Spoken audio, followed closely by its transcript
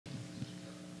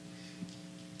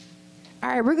All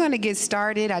right, we're going to get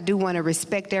started. I do want to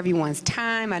respect everyone's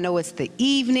time. I know it's the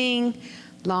evening,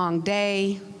 long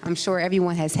day. I'm sure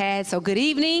everyone has had, so good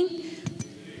evening.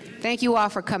 Thank you all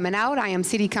for coming out. I am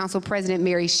City Council President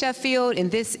Mary Sheffield,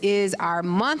 and this is our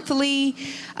monthly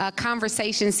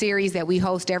conversation series that we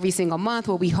host every single month,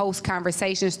 where we host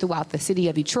conversations throughout the city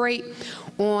of Detroit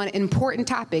on important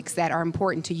topics that are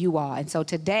important to you all. And so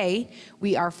today,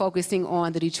 we are focusing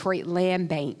on the Detroit Land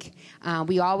Bank.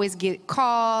 We always get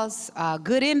calls,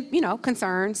 good and,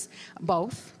 concerns,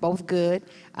 both good,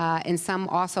 and some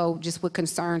also just with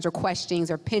concerns or questions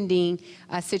or pending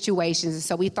situations. And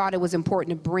so we thought it was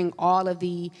important to bring all of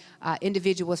the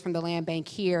individuals from the Land Bank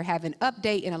here, have an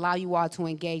update, and allow you all to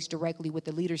engage directly with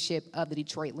the leadership of the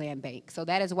Detroit Land Bank. So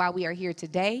that is why we are here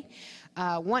today.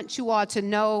 Want you all to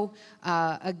know,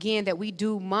 again, that we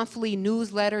do monthly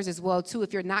newsletters as well, too.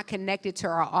 If you're not connected to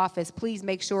our office, please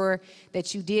make sure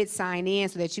that you did sign in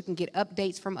so that you can get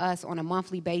updates from us on a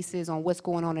monthly basis on what's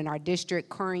going on in our district,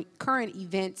 current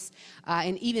events,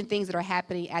 and even things that are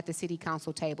happening at the city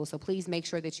council table. So please make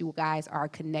sure that you guys are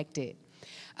connected.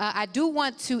 I do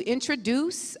want to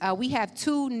introduce, we have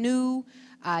two new,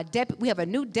 we have a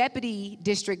new deputy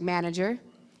district manager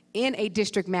and a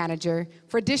district manager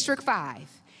for District 5.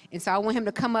 And so I want him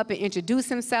to come up and introduce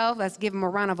himself. Let's give him a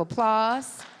round of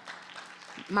applause.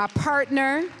 My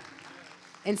partner.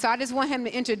 And so I just want him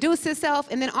to introduce himself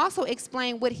and then also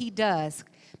explain what he does.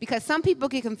 Because some people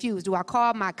get confused. Do I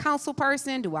call my council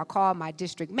person? Do I call my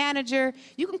district manager?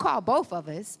 You can call both of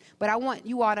us, but I want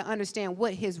you all to understand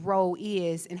what his role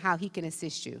is and how he can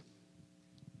assist you.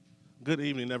 Good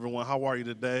evening, everyone. How are you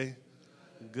today?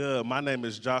 Good. My name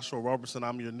is Joshua Robertson.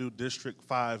 I'm your new District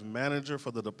 5 manager for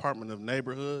the Department of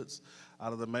Neighborhoods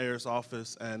out of the mayor's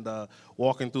office. And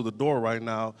walking through the door right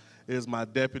now is my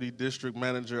deputy district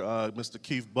manager, Mr.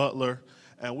 Keith Butler.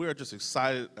 And we are just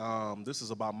excited. This is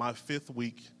about my fifth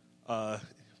week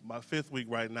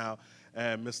right now.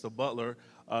 And Mr. Butler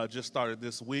just started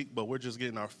this week, but we're just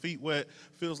getting our feet wet.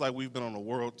 Feels like we've been on a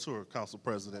world tour, Council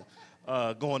President.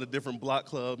 Going to different block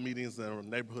club meetings and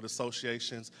neighborhood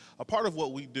associations. A part of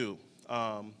what we do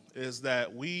is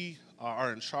that we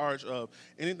are in charge of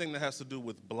anything that has to do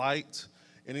with blight,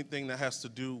 anything that has to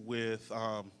do with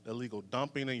illegal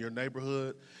dumping in your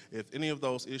neighborhood. If any of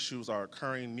those issues are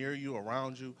occurring near you,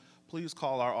 around you, please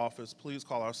call our office, please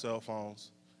call our cell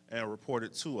phones and report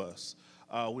it to us.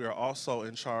 We are also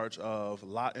in charge of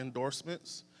lot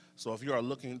endorsements. So if you are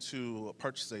looking to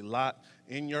purchase a lot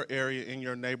in your area, in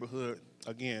your neighborhood,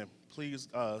 again, please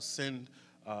send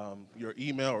your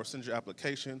email or send your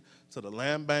application to the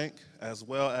Land Bank, as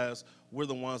well as we're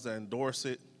the ones that endorse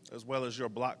it, as well as your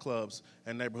block clubs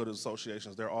and neighborhood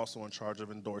associations. They're also in charge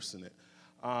of endorsing it.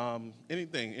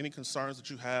 Any concerns that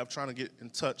you have, trying to get in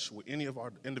touch with any of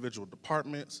our individual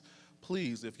departments,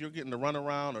 please, if you're getting the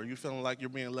runaround or you're feeling like you're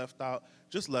being left out,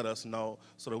 just let us know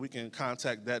so that we can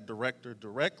contact that director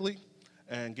directly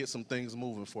and get some things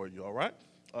moving for you, all right?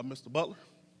 Mr. Butler?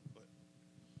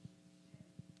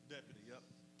 Deputy, yep.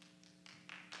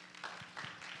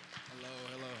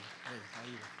 Hello. Hey,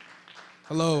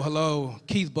 how you? Hello.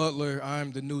 Keith Butler.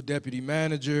 I'm the new deputy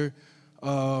manager.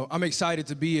 I'm excited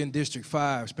to be in District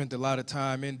 5. Spent a lot of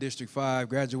time in District 5,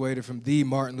 graduated from the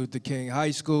Martin Luther King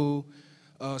High School.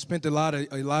 Spent a lot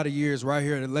of years right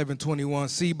here at 1121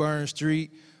 Seaburn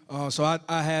Street. So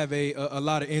I have a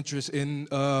lot of interest in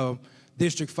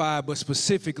District 5, but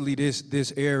specifically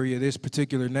this area, this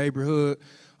particular neighborhood.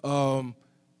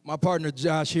 My partner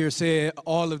Josh here said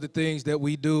all of the things that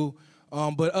we do.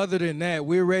 But other than that,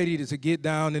 we're ready to get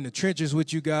down in the trenches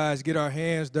with you guys, get our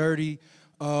hands dirty,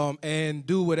 and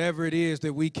do whatever it is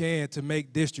that we can to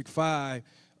make District 5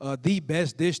 the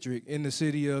best district in the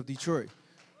city of Detroit.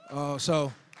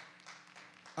 So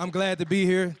I'm glad to be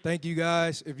here. Thank you,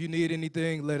 guys. If you need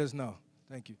anything, let us know.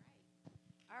 Thank you.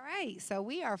 All right, so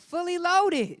we are fully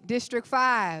loaded, District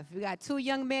 5. We got two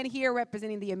young men here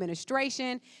representing the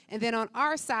administration. And then on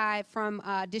our side from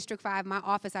District 5, my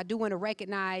office, I do want to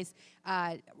recognize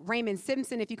Raymond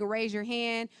Simpson, if you can raise your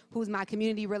hand, who's my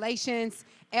community relations.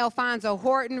 Alfonso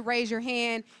Horton, raise your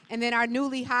hand. And then our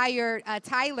newly hired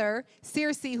Tyler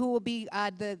Searcy, who will be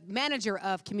the manager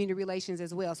of community relations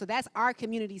as well. So that's our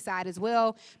community side as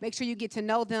well. Make sure you get to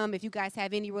know them. If you guys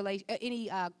have any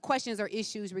questions or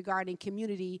issues regarding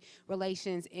community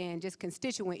relations and just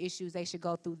constituent issues, they should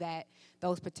go through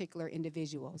those particular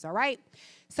individuals, all right?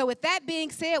 So with that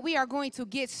being said, we are going to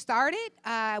get started.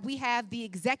 We have the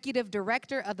executive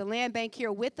director of the Land Bank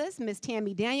here with us, Ms.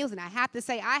 Tammy Daniels, and I have to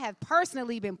say I have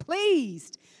personally been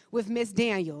pleased with Ms.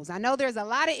 Daniels. I know there's a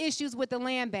lot of issues with the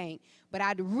land bank, but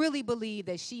I really believe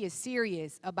that she is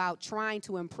serious about trying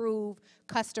to improve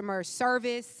customer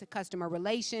service, customer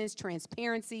relations,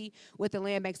 transparency with the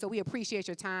land bank. So we appreciate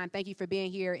your time. Thank you for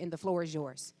being here, and the floor is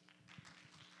yours.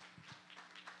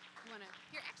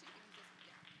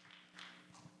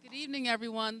 Good evening,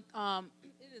 everyone.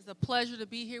 It is a pleasure to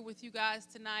be here with you guys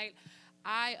tonight.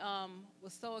 I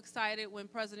was so excited when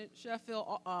President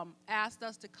Sheffield asked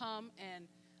us to come and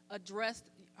address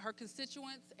her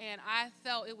constituents, and I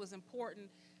felt it was important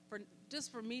just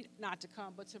for me not to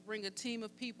come, but to bring a team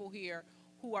of people here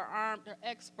who are armed, they're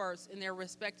experts in their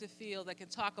respective field that can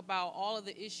talk about all of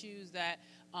the issues that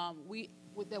we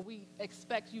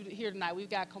expect you to hear tonight. We've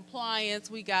got compliance,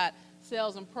 we got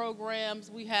sales and programs,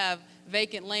 we have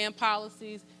vacant land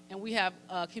policies, and we have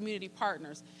community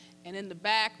partners. And in the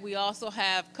back, we also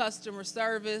have customer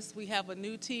service. We have a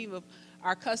new team of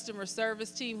our customer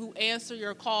service team who answer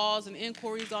your calls and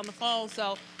inquiries on the phone.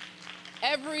 So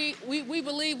we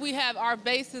believe we have our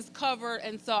bases covered,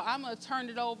 and so I'm going to turn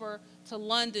it over to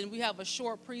London. We have a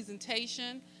short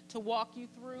presentation to walk you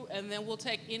through, and then we'll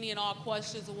take any and all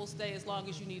questions, and we'll stay as long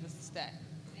as you need us to stay.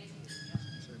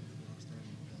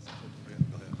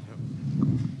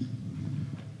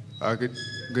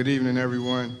 Good evening,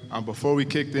 everyone. Before we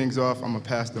kick things off, I'm going to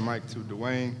pass the mic to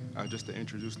Dwayne just to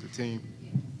introduce the team.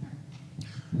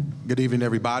 Good evening,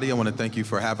 everybody. I want to thank you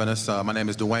for having us. My name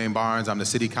is Dwayne Barnes. I'm the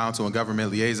City Council and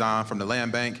Government Liaison from the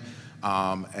Land Bank.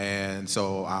 And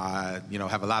so I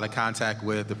have a lot of contact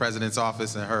with the President's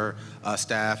office and her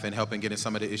staff in helping getting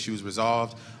some of the issues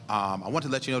resolved. I want to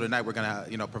let you know tonight we're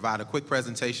going to provide a quick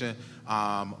presentation.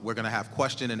 We're going to have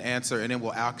question and answer, and then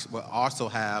we'll also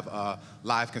have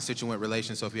live constituent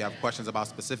relations. So if you have questions about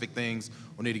specific things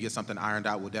or need to get something ironed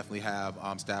out, we'll definitely have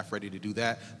staff ready to do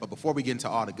that. But before we get into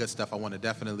all the good stuff, I want to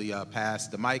definitely pass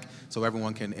the mic so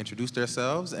everyone can introduce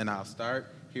themselves, and I'll start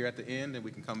here at the end, and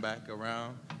we can come back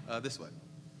around this way.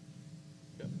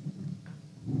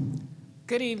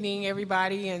 Good evening,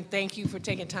 everybody, and thank you for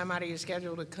taking time out of your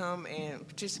schedule to come and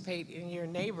participate in your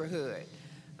neighborhood.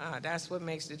 That's what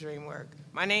makes the dream work.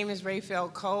 My name is Raphael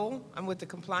Cole. I'm with the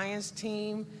compliance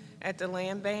team at the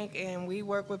Land Bank, and we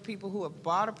work with people who have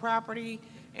bought a property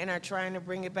and are trying to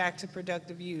bring it back to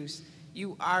productive use.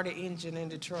 You are the engine in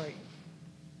Detroit.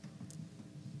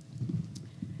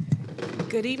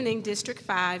 Good evening, District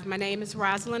 5. My name is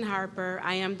Rosalind Harper.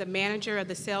 I am the manager of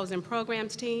the Sales and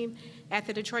Programs team at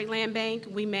the Detroit Land Bank.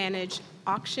 We manage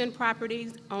auction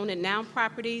properties, own and now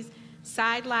properties,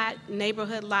 side lot,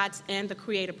 neighborhood lots, and the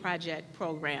Creative Project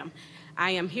program.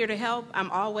 I am here to help.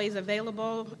 I'm always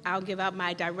available. I'll give out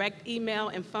my direct email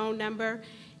and phone number.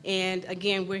 And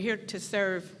again, we're here to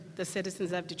serve the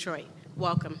citizens of Detroit.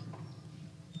 Welcome.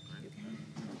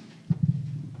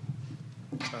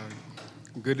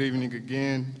 Good evening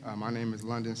again. My name is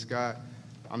London Scott.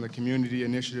 I'm the Community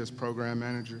Initiatives Program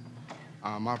Manager.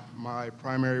 My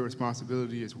primary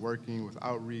responsibility is working with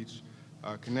outreach,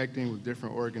 connecting with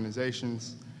different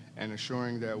organizations, and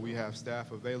ensuring that we have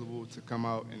staff available to come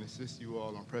out and assist you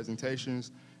all on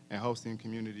presentations and hosting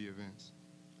community events.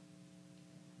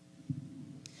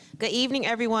 Good evening,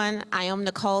 everyone. I am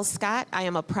Nicole Scott. I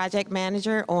am a project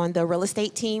manager on the real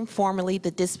estate team, formerly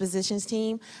the Dispositions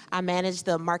team. I manage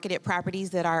the marketed properties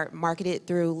that are marketed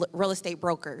through real estate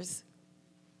brokers.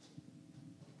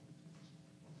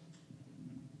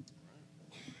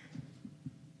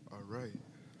 All right.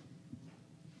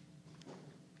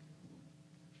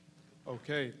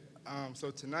 Okay, so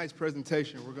tonight's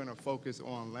presentation, we're going to focus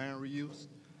on land reuse.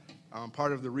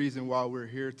 Part of the reason why we're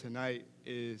here tonight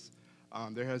is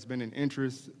there has been an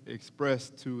interest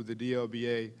expressed to the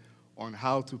DLBA on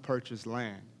how to purchase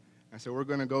land. And so we're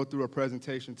going to go through a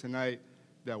presentation tonight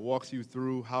that walks you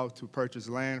through how to purchase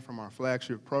land from our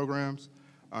flagship programs.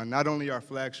 Not only our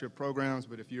flagship programs,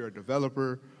 but if you're a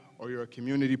developer or you're a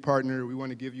community partner, we want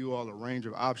to give you all a range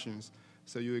of options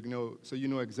so you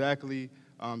know exactly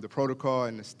the protocol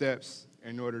and the steps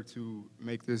in order to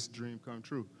make this dream come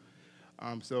true.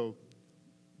 So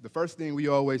the first thing we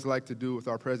always like to do with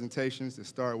our presentations is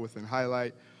start with a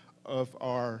highlight of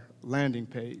our landing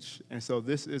page. And so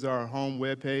this is our home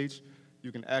webpage.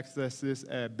 You can access this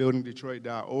at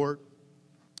buildingdetroit.org.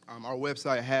 Our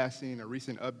website has seen a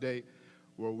recent update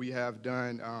where we have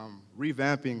done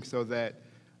revamping so that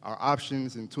our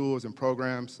options and tools and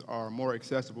programs are more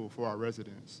accessible for our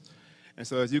residents. And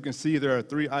so as you can see, there are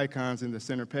 3 icons in the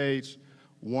center page.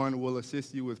 One will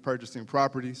assist you with purchasing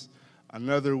properties.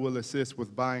 Another will assist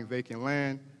with buying vacant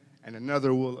land, and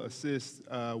another will assist,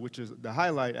 which is the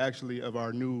highlight actually of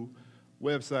our new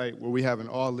website, where we have an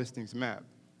all listings map.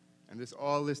 And this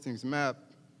all listings map,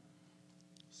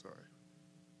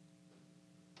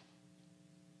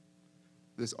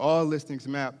 This all listings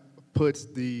map puts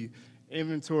the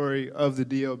inventory of the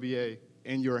DLBA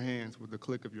in your hands with the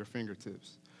click of your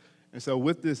fingertips. And so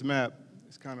with this map,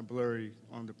 it's kind of blurry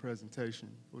on the presentation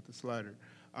with the slider,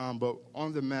 but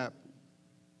on the map,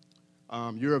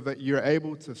 you're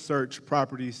able to search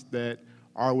properties that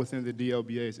are within the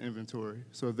DLBA's inventory.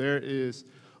 So there is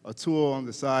a tool on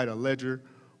the side, a ledger,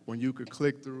 when you could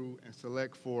click through and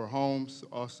select for homes,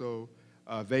 also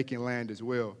vacant land as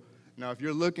well. Now, if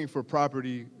you're looking for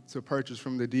property to purchase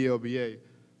from the DLBA,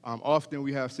 often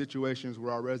we have situations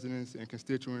where our residents and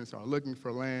constituents are looking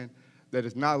for land that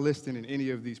is not listed in any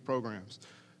of these programs.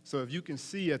 So if you can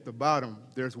see at the bottom,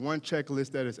 there's one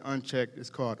checklist that is unchecked. It's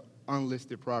called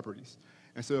unlisted properties.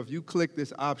 And so if you click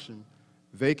this option,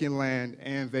 vacant land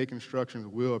and vacant structures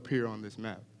will appear on this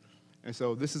map. And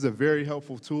so this is a very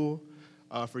helpful tool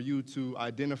for you to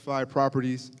identify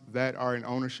properties that are in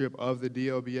ownership of the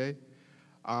DLBA.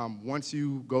 Once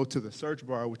you go to the search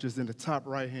bar, which is in the top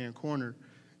right-hand corner,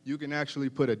 you can actually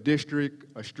put a district,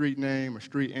 a street name, a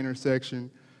street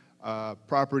intersection,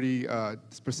 property,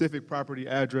 specific property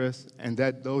address, and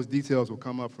those details will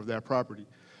come up for that property.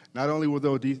 Not only will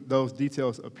those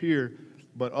details appear,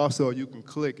 but also you can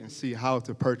click and see how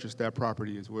to purchase that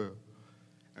property as well.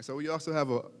 And so we also have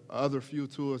other few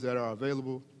tools that are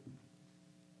available,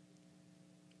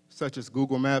 such as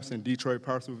Google Maps and Detroit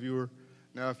Parcel Viewer.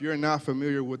 Now, if you're not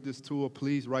familiar with this tool,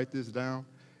 please write this down,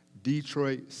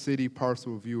 Detroit City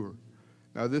Parcel Viewer.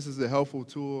 Now, this is a helpful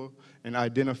tool in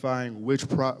identifying which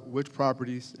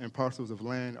properties and parcels of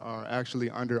land are actually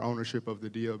under ownership of the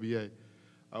DLBA.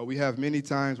 We have many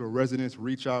times where residents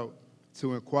reach out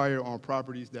to inquire on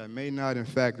properties that may not, in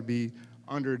fact, be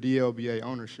under DLBA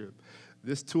ownership.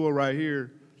 This tool right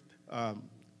here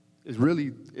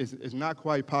is not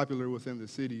quite popular within the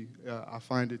city, I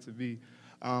find it to be.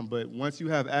 But once you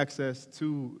have access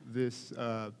to this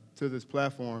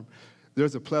platform,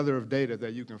 there's a plethora of data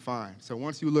that you can find. So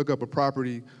once you look up a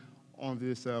property on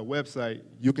this website,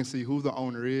 you can see who the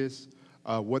owner is,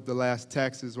 what the last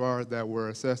taxes are that were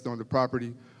assessed on the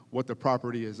property, what the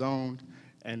property is owned,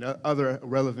 and other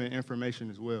relevant information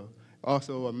as well.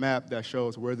 Also a map that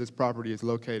shows where this property is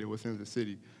located within the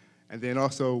city. And then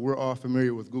also, we're all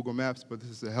familiar with Google Maps, but this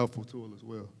is a helpful tool as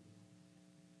well.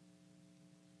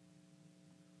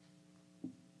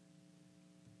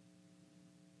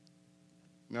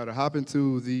 Now, to hop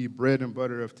into the bread and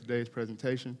butter of today's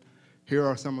presentation, here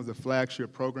are some of the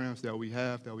flagship programs that we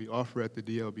have that we offer at the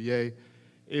DLBA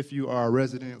if you are a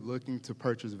resident looking to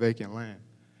purchase vacant land.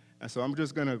 And so I'm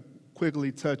just going to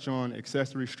quickly touch on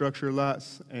accessory structure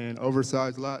lots and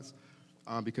oversized lots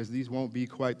because these won't be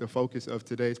quite the focus of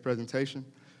today's presentation.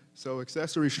 So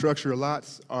accessory structure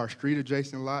lots are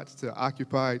street-adjacent lots to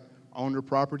occupied owner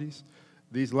properties.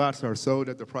 These lots are sold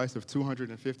at the price of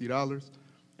 $250.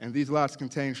 And these lots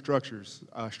contain structures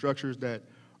that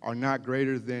are not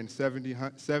greater than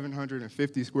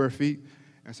 750 square feet.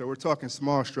 And so we're talking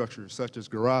small structures such as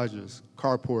garages,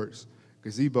 carports,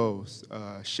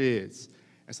 gazebos, sheds.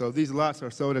 And so these lots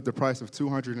are sold at the price of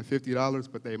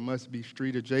 $250, but they must be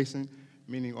street adjacent,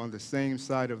 meaning on the same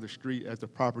side of the street as the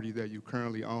property that you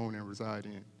currently own and reside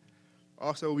in.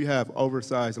 Also, we have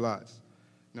oversized lots.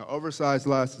 Now, oversized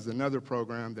lots is another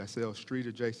program that sells street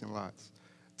adjacent lots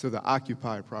to the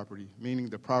occupied property, meaning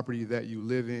the property that you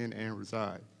live in and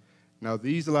reside. Now,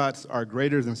 these lots are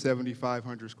greater than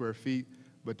 7,500 square feet,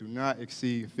 but do not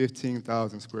exceed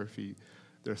 15,000 square feet.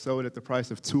 They're sold at the price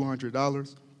of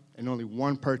 $200, and only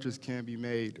one purchase can be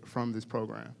made from this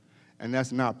program. And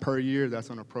that's not per year, that's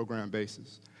on a program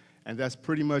basis. And that's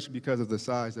pretty much because of the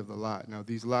size of the lot. Now,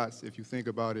 these lots, if you think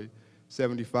about it,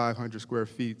 7,500 square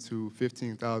feet to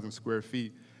 15,000 square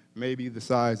feet may be the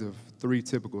size of 3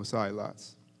 typical side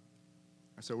lots.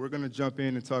 So we're going to jump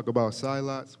in and talk about side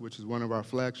lots, which is one of our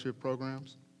flagship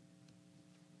programs.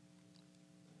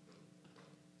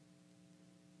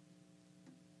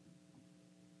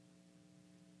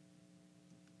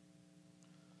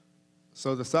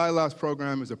 So the side lots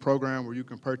program is a program where you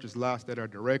can purchase lots that are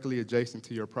directly adjacent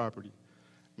to your property.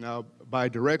 Now, by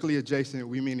directly adjacent,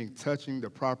 we meaning touching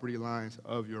the property lines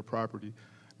of your property.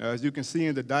 Now, as you can see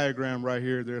in the diagram right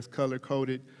here, there's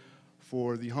color-coded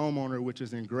for the homeowner, which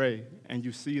is in gray, and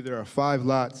you see there are 5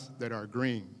 lots that are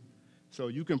green. So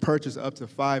you can purchase up to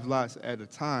 5 lots at a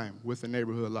time with the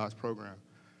neighborhood lots program.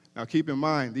 Now keep in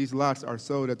mind, these lots are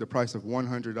sold at the price of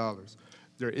 $100.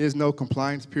 There is no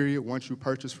compliance period once you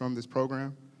purchase from this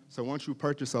program. So once you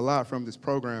purchase a lot from this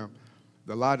program,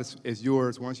 the lot is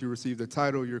yours. Once you receive the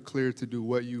title, you're cleared to do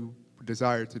what you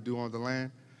desire to do on the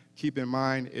land. Keep in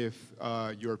mind if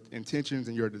your intentions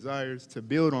and your desires to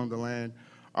build on the land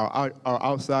are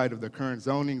outside of the current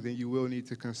zoning, then you will need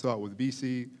to consult with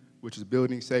BC, which is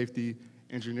Building Safety,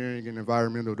 Engineering, and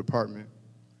Environmental Department.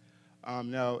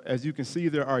 Now, as you can see,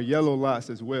 there are yellow lots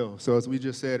as well. So as we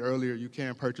just said earlier, you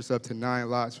can purchase up to 9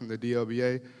 lots from the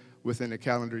DLBA within a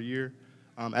calendar year.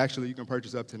 Actually, you can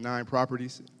purchase up to 9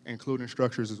 properties, including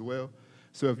structures as well.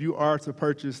 So if you are to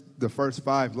purchase the first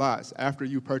 5 lots, after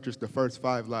you purchase the first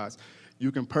 5 lots,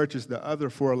 you can purchase the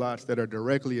other 4 lots that are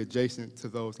directly adjacent to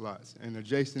those lots. And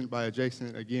adjacent, by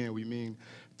adjacent, again, we mean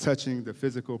touching the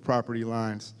physical property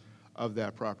lines of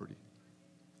that property.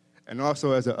 And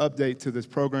also, as an update to this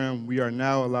program, we are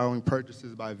now allowing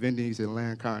purchases by vendings and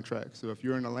land contracts. So if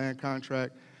you're in a land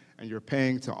contract and you're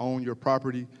paying to own your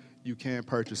property, you can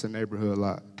purchase a neighborhood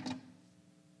lot.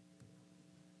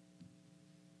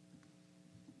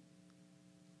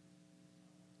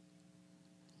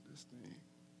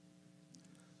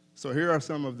 So here are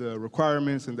some of the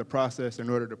requirements and the process in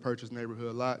order to purchase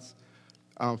neighborhood lots.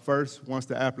 First, once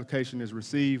the application is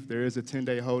received, there is a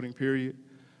 10-day holding period.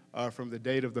 From the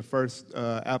date of the first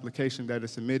application that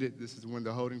is submitted, this is when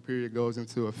the holding period goes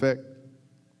into effect.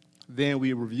 Then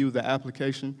we review the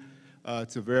application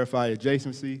to verify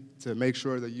adjacency, to make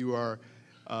sure that you are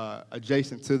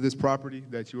adjacent to this property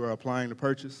that you are applying to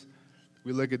purchase.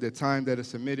 We look at the time that is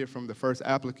submitted from the first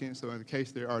applicant. So in the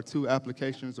case there are 2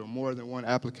 applications or more than 1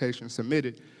 application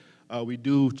submitted, we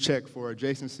do check for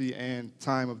adjacency and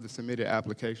time of the submitted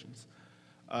applications.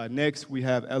 Next, we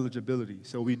have eligibility.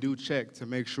 So we do check to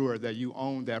make sure that you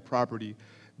own that property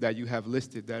that you have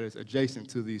listed that is adjacent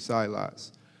to these side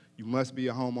lots. You must be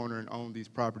a homeowner and own these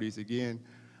properties again,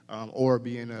 or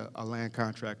be in a land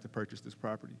contract to purchase this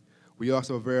property. We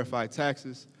also verify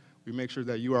taxes. We make sure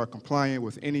that you are compliant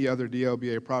with any other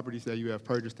DLBA properties that you have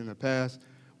purchased in the past.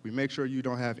 We make sure you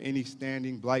don't have any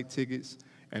standing blight tickets,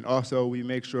 and also we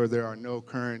make sure there are no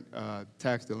current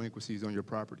tax delinquencies on your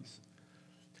properties.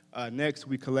 Next,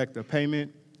 we collect a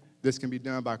payment. This can be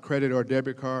done by credit or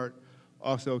debit card,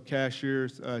 also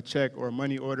cashier's check or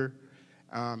money order,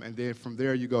 and then from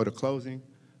there you go to closing.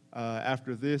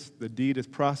 After this, the deed is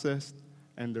processed,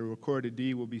 and the recorded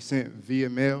deed will be sent via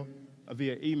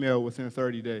email within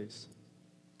 30 days.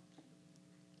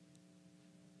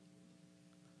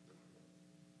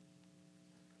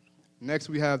 Next,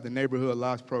 we have the Neighborhood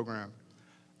Lots Program.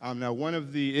 Now, one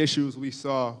of the issues we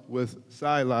saw with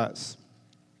side lots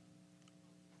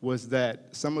was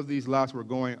that some of these lots were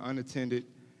going unattended,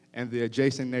 and the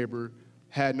adjacent neighbor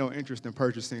had no interest in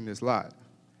purchasing this lot.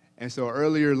 And so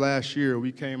earlier last year,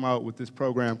 we came out with this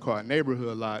program called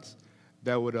Neighborhood Lots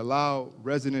that would allow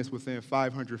residents within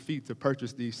 500 feet to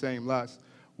purchase these same lots,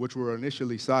 which were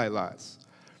initially side lots.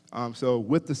 So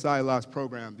with the side lots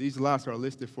program, these lots are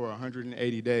listed for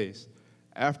 180 days.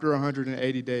 After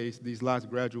 180 days, these lots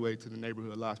graduate to the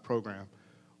Neighborhood Lots Program,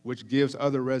 which gives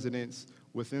other residents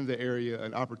within the area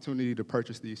an opportunity to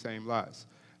purchase these same lots.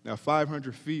 Now,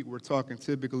 500 feet, we're talking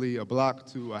typically a block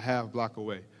to a half block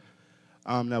away.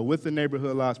 Now, with the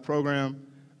Neighborhood Lots Program,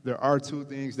 there are 2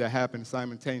 things that happen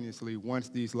simultaneously once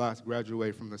these lots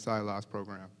graduate from the side lots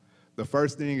program. The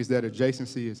first thing is that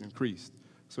adjacency is increased.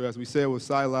 So as we said with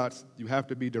side lots, you have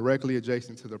to be directly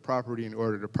adjacent to the property in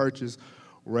order to purchase,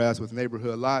 whereas with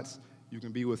neighborhood lots, you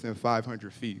can be within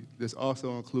 500 feet. This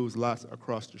also includes lots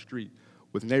across the street.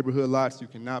 With neighborhood lots, you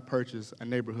cannot purchase a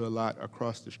neighborhood lot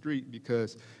across the street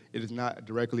because it is not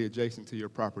directly adjacent to your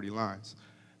property lines.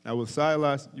 Now with side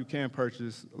lots, you can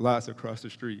purchase lots across the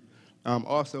street.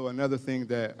 Also, another thing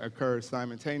that occurs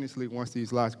simultaneously once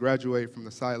these lots graduate from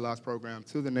the side lots program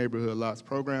to the neighborhood lots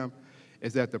program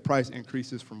is that the price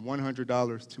increases from $100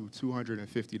 to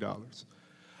 $250.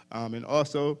 And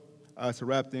also, to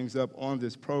wrap things up on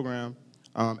this program,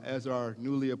 as our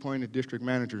newly appointed district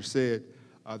manager said,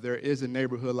 there is a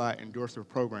neighborhood lot endorser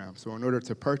program. So in order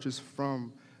to purchase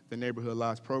from the neighborhood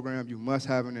lots program, you must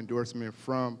have an endorsement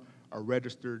from a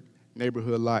registered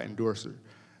neighborhood lot endorser.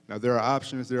 Now, there are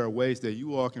options, there are ways that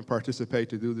you all can participate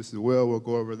to do this as well. We'll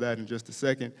go over that in just a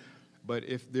second. But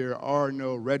if there are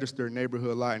no registered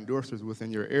neighborhood lot endorsers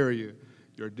within your area,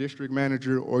 your district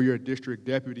manager or your district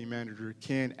deputy manager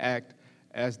can act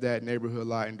as that neighborhood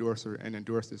lot endorser and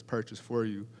endorse this purchase for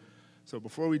you. So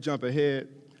before we jump ahead,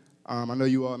 I know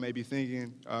you all may be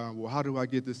thinking, well, how do I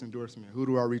get this endorsement? Who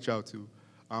do I reach out to?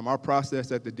 Our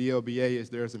process at the DLBA is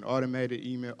there's an automated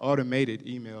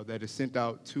email that is sent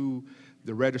out to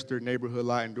the registered neighborhood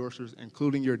lot endorsers,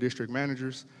 including your district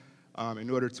managers, in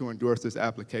order to endorse this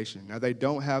application. Now, they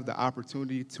don't have the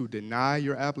opportunity to deny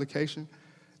your application.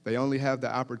 They only have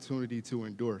the opportunity to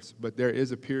endorse. But there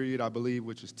is a period, I believe,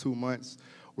 which is 2 months,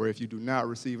 where if you do not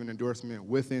receive an endorsement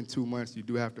within 2 months, you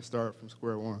do have to start from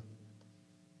square one.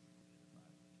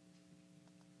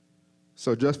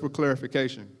 So just for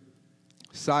clarification,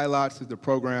 side lots is the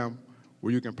program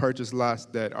where you can purchase lots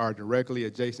that are directly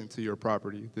adjacent to your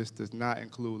property. This does not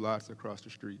include lots across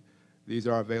the street. These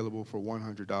are available for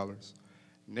 $100.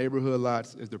 Neighborhood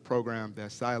lots is the program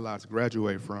that side lots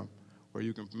graduate from, where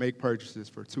you can make purchases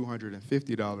for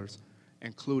 $250,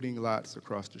 including lots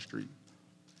across the street.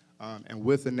 And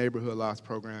with the neighborhood lots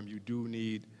program, you do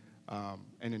need an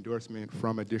endorsement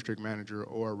from a district manager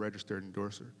or a registered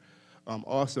endorser.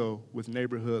 Also, with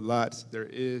neighborhood lots, there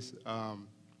is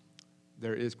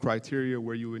criteria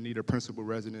where you would need a principal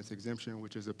residence exemption,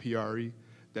 which is a PRE,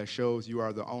 that shows you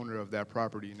are the owner of that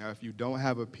property. Now, if you don't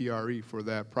have a PRE for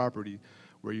that property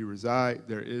where you reside,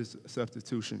 there is a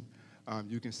substitution.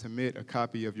 You can submit a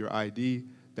copy of your ID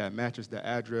that matches the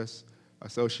address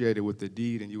associated with the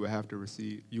deed, and you would have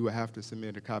to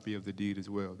submit a copy of the deed as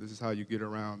well. This is how you get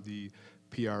around the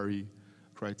PRE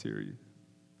criteria.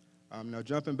 Now,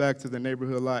 jumping back to the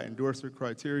neighborhood lot endorser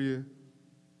criteria.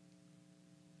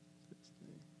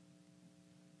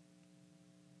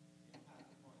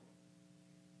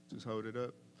 Just hold it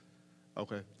up.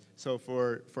 Okay. So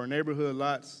for neighborhood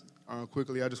lots,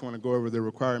 quickly, I just want to go over the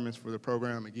requirements for the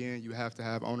program. Again, you have to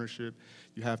have ownership.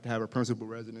 You have to have a principal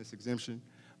residence exemption,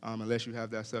 unless you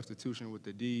have that substitution with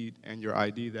the deed and your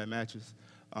ID that matches.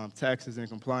 Taxes and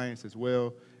compliance as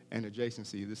well, and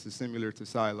adjacency. This is similar to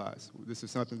side lots. This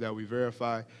is something that we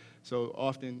verify. So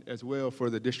often as well for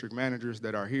the district managers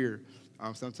that are here,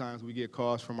 sometimes we get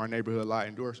calls from our neighborhood lot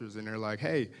endorsers, and they're like,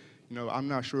 hey, you know, I'm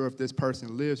not sure if this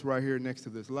person lives right here next to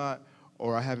this lot,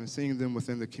 or I haven't seen them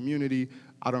within the community.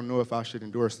 I don't know if I should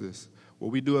endorse this. Well,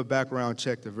 we do a background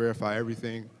check to verify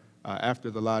everything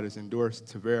after the lot is endorsed,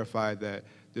 to verify that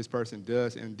this person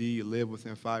does indeed live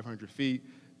within 500 feet.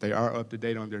 They are up to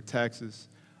date on their taxes.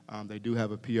 They do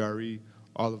have a PRE,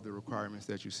 all of the requirements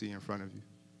that you see in front of you.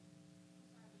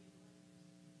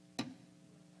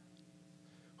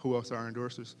 Who else are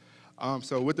endorsers?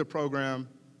 So with the program,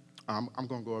 I'm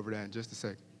going to go over that in just a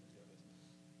second.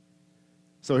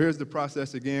 So here's the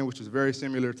process again, which is very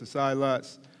similar to side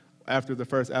lots. After the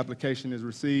first application is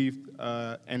received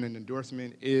and an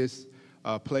endorsement is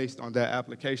placed on that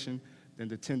application, then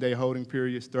the 10-day holding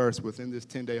period starts. Within this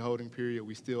 10-day holding period,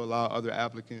 we still allow other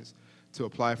applicants to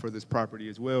apply for this property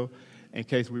as well. In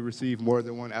case we receive more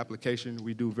than one application,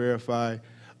 we do verify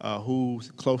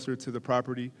who's closer to the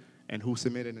property and who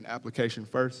submitted an application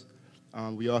first.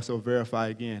 We also verify,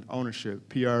 again, ownership,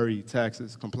 PRE,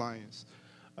 taxes, compliance,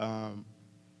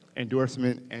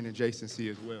 endorsement, and adjacency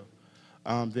as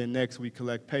well. Then next, we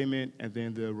collect payment, and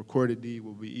then the recorded deed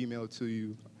will be emailed to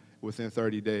you within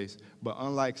 30 days. But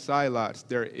unlike side lots,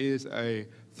 there is a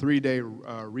 3-day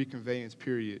reconveyance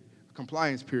period,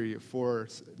 compliance period for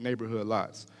neighborhood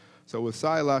lots. So with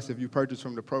side lots, if you purchase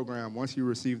from the program, once you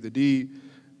receive the deed,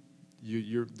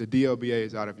 the DLBA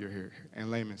is out of your hair,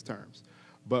 in layman's terms.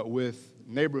 But with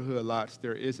neighborhood lots,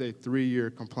 there is a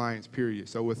 3-year compliance period.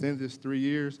 So within this 3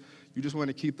 years, you just want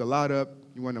to keep the lot up,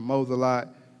 you want to mow the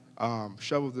lot,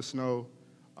 shovel the snow,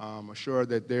 assure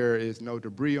that there is no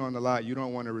debris on the lot. You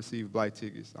don't want to receive blight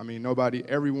tickets. I mean,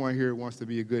 everyone here wants to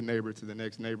be a good neighbor to the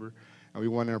next neighbor, and we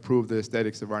want to improve the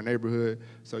aesthetics of our neighborhood.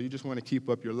 So you just want to keep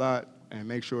up your lot and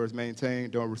make sure it's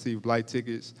maintained, don't receive blight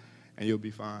tickets, and you'll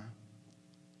be fine.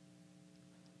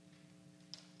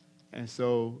 And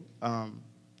so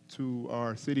to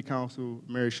our City Council,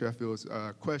 Mary Sheffield's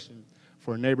question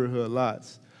for neighborhood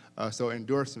lots, so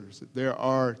endorsers, there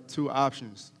are 2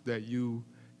 options that you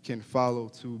can follow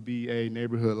to be a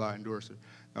neighborhood lot endorser.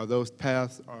 Now those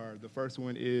paths are, the first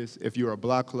one is if you're a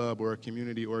block club or a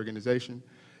community organization,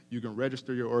 you can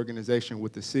register your organization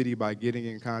with the city by getting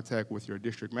in contact with your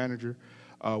district manager.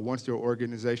 Once your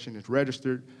organization is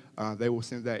registered, they will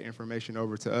send that information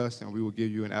over to us and we will give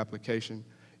you an application.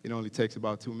 It only takes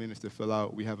about 2 minutes to fill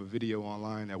out. We have a video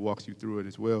online that walks you through it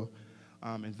as well.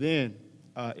 And then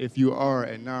if you are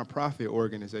a nonprofit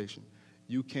organization,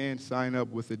 you can sign up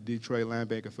with the Detroit Land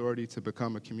Bank Authority to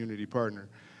become a community partner.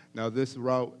 Now this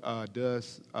route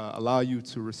does allow you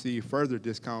to receive further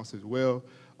discounts as well.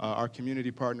 Our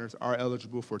community partners are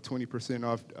eligible for 20%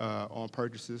 off on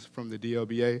purchases from the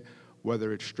DLBA,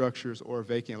 whether it's structures or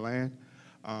vacant land.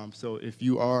 So if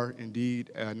you are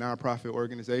indeed a nonprofit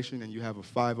organization and you have a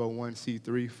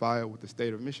 501c3 filed with the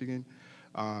state of Michigan,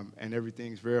 and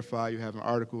everything's verified, you have an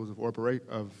articles of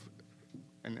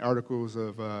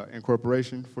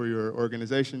incorporation for your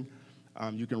organization,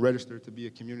 you can register to be a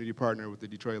community partner with the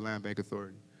Detroit Land Bank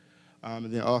Authority.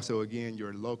 And then also, again,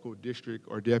 your local district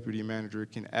or deputy manager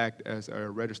can act as a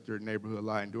registered neighborhood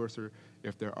lot endorser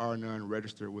if there are none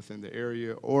registered within the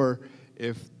area, or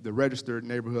if the registered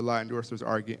neighborhood lot endorsers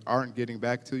aren't getting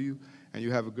back to you and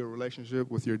you have a good relationship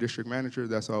with your district manager,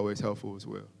 that's always helpful as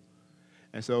well.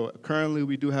 And so currently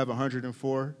we do have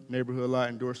 104 neighborhood lot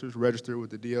endorsers registered with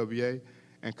the DLBA,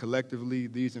 and collectively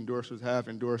these endorsers have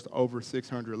endorsed over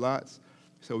 600 lots.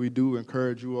 So we do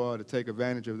encourage you all to take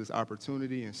advantage of this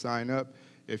opportunity and sign up.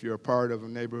 If you're a part of a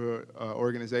neighborhood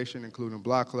organization, including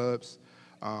block clubs,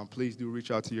 please do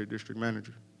reach out to your district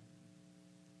manager.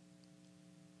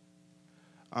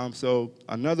 So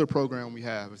another program we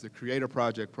have is the Create a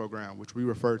Project program, which we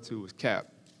refer to as CAP.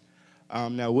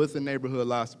 Now with the Neighborhood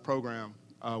Lots program,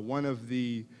 one of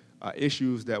the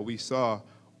issues that we saw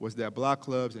was that block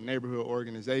clubs and neighborhood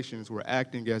organizations were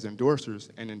acting as endorsers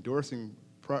and endorsing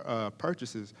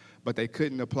purchases, but they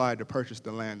couldn't apply to purchase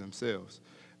the land themselves.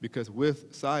 Because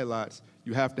with side lots,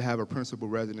 you have to have a principal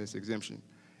residence exemption.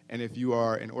 And if you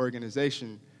are an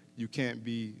organization, you can't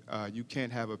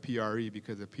have a PRE,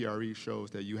 because a PRE shows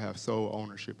that you have sole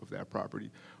ownership of that property,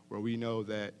 where we know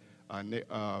that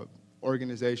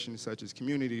organizations such as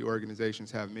community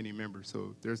organizations have many members,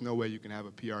 so there's no way you can have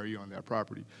a PRE on that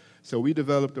property. So we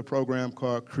developed a program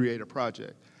called Create a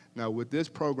Project. Now with this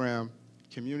program,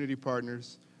 community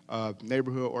partners,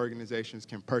 neighborhood organizations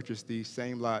can purchase these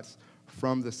same lots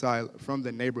from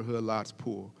the neighborhood lots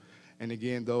pool. And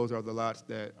again, those are the lots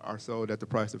that are sold at the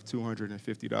price of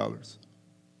 $250.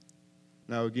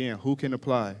 Now again, who can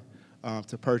apply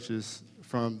to purchase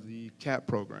from the CAP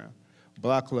program?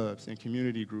 Block clubs and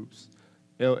community groups,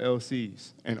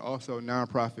 LLCs, and also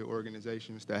nonprofit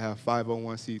organizations that have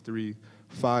 501c3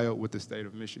 filed with the state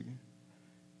of Michigan.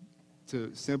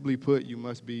 To simply put, you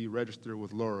must be registered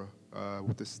with LAURA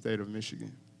with the state of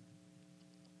Michigan.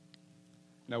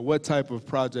 Now, what type of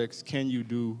projects can you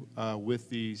do with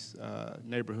these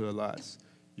neighborhood lots?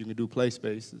 You can do play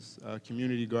spaces,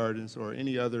 community gardens, or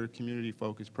any other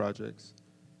community-focused projects.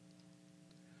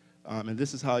 And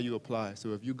this is how you apply.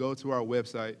 So if you go to our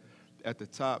website, at the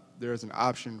top, there's an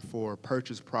option for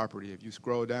purchase property. If you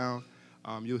scroll down,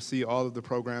 you'll see all of the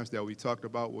programs that we talked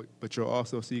about, but you'll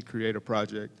also see Create a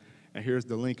Project. And here's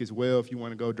the link as well if you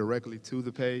want to go directly to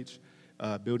the page,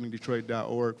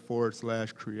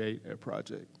 buildingdetroit.org/create a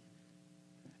project.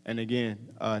 And again,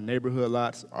 neighborhood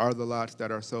lots are the lots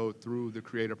that are sold through the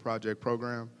Create a Project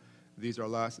program. These are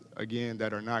lots, again,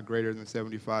 that are not greater than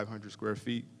 7,500 square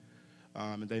feet.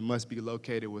 And they must be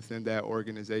located within that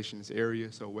organization's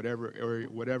area. So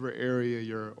whatever area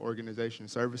your organization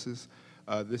services,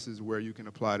 this is where you can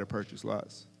apply to purchase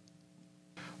lots.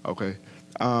 Okay,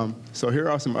 so here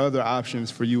are some other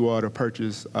options for you all to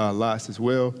purchase lots as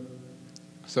well.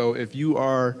 So if you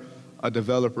are a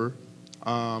developer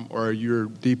or you're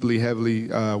heavily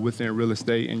within real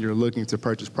estate and you're looking to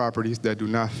purchase properties that do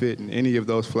not fit in any of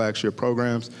those flagship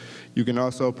programs, you can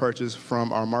also purchase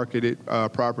from our marketed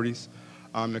properties.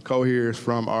 Nicole here is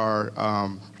from our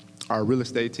real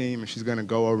estate team, and she's going to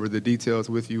go over the details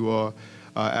with you all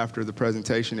after the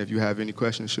presentation. If you have any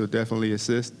questions, she'll definitely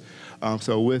assist.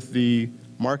 So with the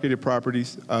marketed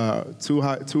properties,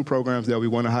 two programs that we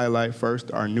want to highlight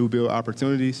first are new build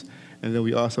opportunities, and then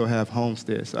we also have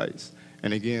homestead sites.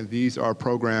 And again, these are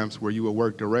programs where you will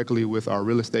work directly with our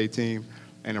real estate team,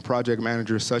 and a project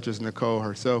manager such as Nicole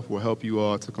herself will help you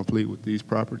all to complete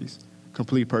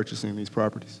purchasing these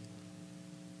properties.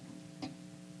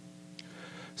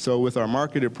 So with our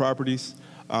marketed properties,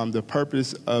 the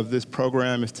purpose of this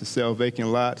program is to sell vacant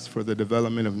lots for the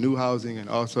development of new housing and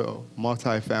also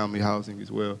multifamily housing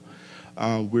as well.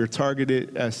 We're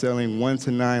targeted at selling 1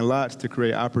 to 9 lots to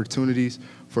create opportunities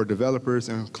for developers,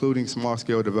 including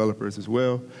small-scale developers as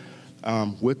well.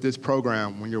 With this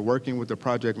program, when you're working with the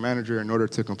project manager, in order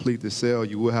to complete the sale,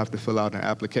 you will have to fill out an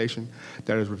application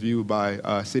that is reviewed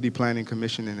by City Planning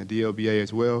Commission and the DLBA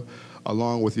as well.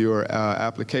 Along with your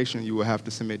application, you will have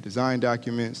to submit design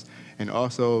documents and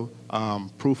also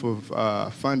proof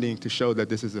of funding to show that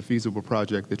this is a feasible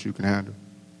project that you can handle.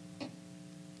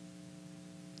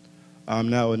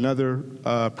 Now, another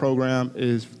program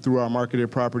is through our marketed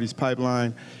properties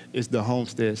pipeline is the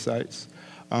homestead sites.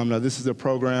 Now, this is a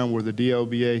program where the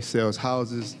DLBA sells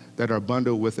houses that are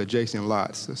bundled with adjacent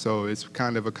lots. So it's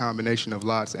kind of a combination of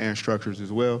lots and structures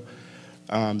as well.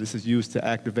 This is used to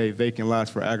activate vacant lots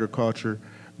for agriculture,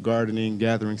 gardening,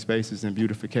 gathering spaces, and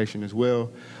beautification as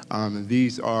well.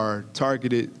 These are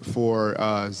targeted for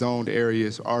zoned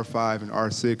areas R5 and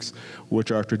R6,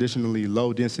 which are traditionally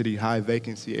low-density,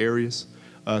 high-vacancy areas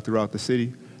throughout the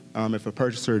city. If a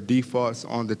purchaser defaults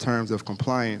on the terms of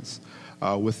compliance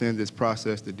within this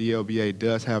process, the DLBA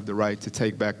does have the right to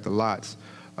take back the lots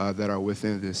that are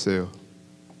within this sale.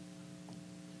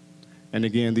 And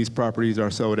again, these properties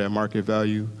are sold at market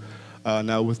value.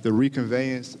 Now with the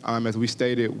reconveyance, as we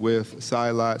stated with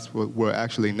side lots, were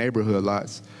actually neighborhood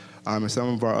lots. and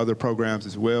some of our other programs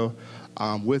as well.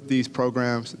 With these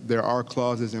programs, there are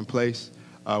clauses in place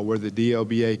where the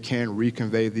DLBA can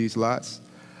reconvey these lots.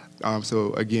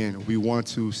 So again, we want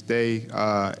to stay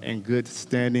in good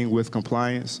standing with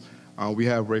compliance. We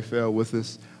have Rafael with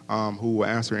us, who will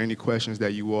answer any questions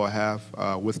that you all have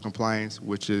with compliance,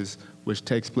 which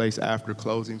takes place after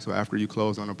closing. So after you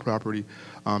close on a property,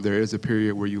 there is a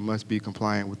period where you must be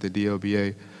compliant with the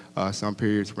DLBA. Some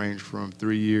periods range from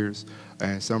 3 years,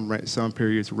 and some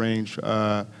periods range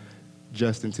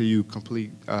just until you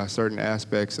complete certain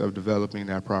aspects of developing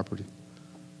that property.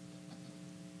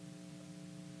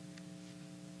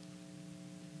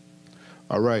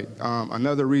 All right,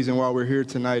 another reason why we're here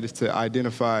tonight is to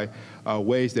identify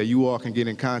ways that you all can get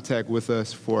in contact with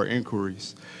us for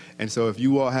inquiries. And so if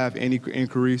you all have any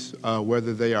inquiries,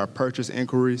 whether they are purchase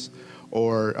inquiries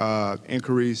or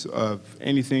inquiries of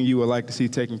anything you would like to see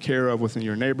taken care of within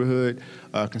your neighborhood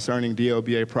concerning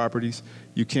DLBA properties,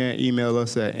 you can email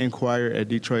us at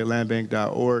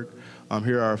inquire@detroitlandbank.org.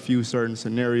 Here are a few certain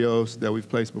scenarios that we've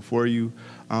placed before you.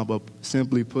 But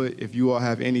simply put, if you all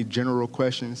have any general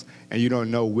questions and you don't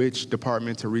know which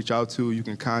department to reach out to, you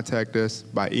can contact us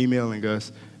by emailing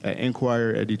us at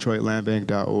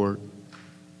inquire@detroitlandbank.org.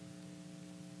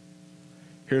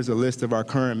 Here's a list of our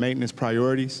current maintenance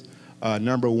priorities.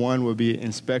 Number one would be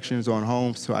inspections on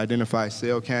homes to identify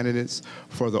sale candidates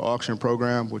for the auction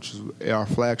program, which is our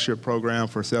flagship program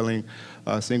for selling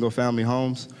single-family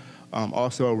homes.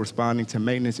 Also responding to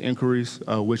maintenance inquiries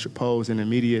which pose an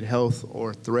immediate health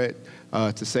or threat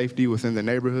to safety within the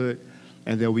neighborhood.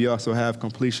 And then we also have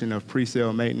completion of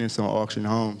pre-sale maintenance on auction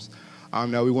homes.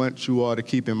 Now we want you all to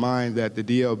keep in mind that the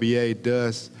DLBA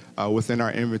does, within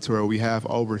our inventory, we have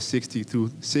over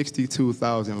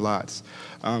 62,000 lots.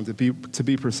 To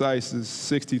be precise, it's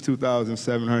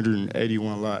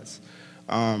 62,781 lots.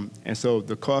 And so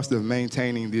the cost of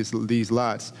maintaining these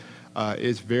lots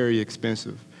is very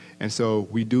expensive. And so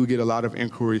we do get a lot of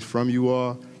inquiries from you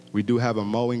all. We do have a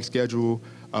mowing schedule.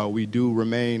 We do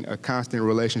remain a constant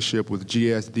relationship with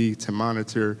GSD to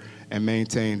monitor and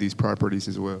maintain these properties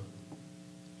as well.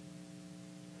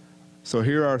 So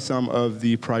here are some of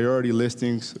the priority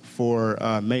listings for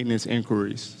maintenance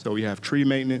inquiries. So we have tree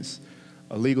maintenance,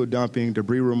 illegal dumping,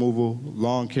 debris removal,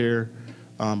 lawn care,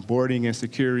 boarding and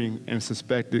securing, and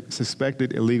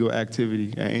suspected illegal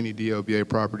activity at any DLBA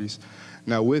properties.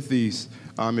 Now with these,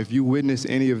 if you witness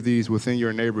any of these within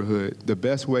your neighborhood, the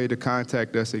best way to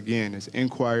contact us again is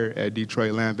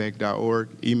inquire@detroitlandbank.org,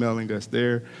 emailing us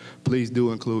there. Please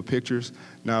do include pictures.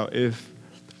 Now if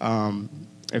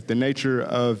the nature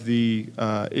of the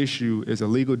issue is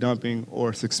illegal dumping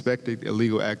or suspected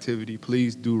illegal activity,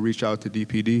 please do reach out to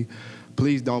DPD.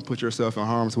 Please don't put yourself in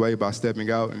harm's way by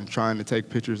stepping out and trying to take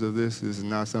pictures of this. This is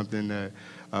not something that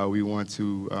we want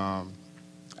to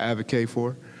advocate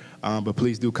for. But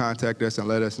please do contact us and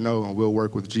let us know, and we'll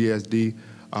work with GSD,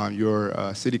 your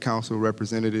city council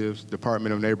representatives,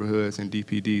 Department of Neighborhoods, and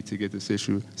DPD to get the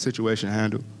situation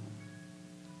handled.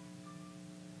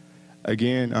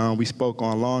 Again, we spoke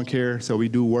on lawn care, so we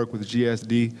do work with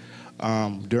GSD.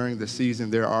 During the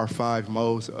season, there are 5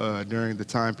 mows during the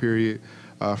time period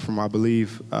from, I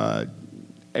believe,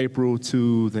 April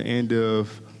to the end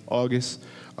of August,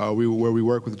 where we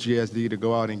work with GSD to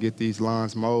go out and get these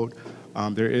lawns mowed.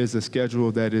 There is a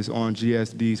schedule that is on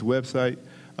GSD's website,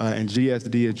 and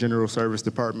GSD is General Service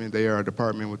Department. They are a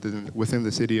department within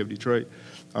the city of Detroit.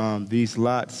 These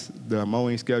lots, the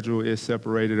mowing schedule is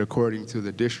separated according to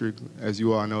the district. As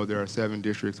you all know, there are 7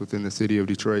 districts within the city of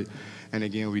Detroit. And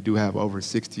again, we do have over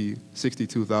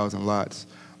 62,000 lots.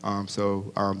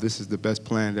 So this is the best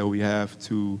plan that we have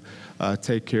to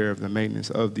take care of the maintenance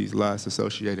of these lots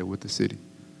associated with the city.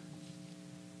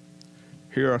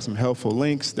 Here are some helpful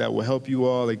links that will help you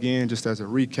all, again, just as a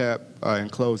recap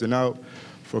and closing out.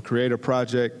 For Create a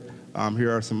Project,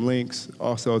 here are some links.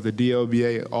 Also, the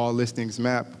DLBA All Listings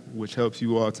Map, which helps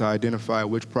you all to identify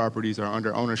which properties are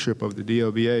under ownership of the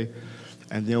DLBA.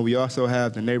 And then we also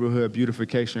have the Neighborhood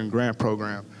Beautification Grant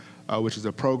Program, which is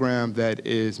a program that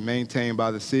is maintained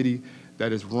by the city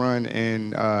that is run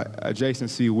in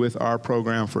adjacency with our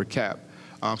program for CAP.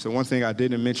 So one thing I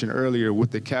didn't mention earlier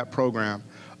with the CAP program,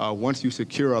 once you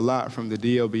secure a lot from the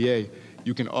DLBA,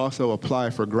 you can also apply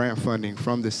for grant funding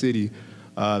from the city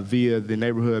via the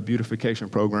Neighborhood Beautification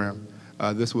Program.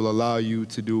 This will allow you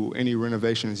to do any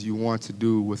renovations you want to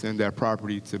do within that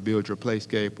property to build your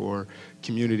playscape or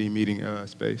community meeting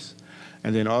space.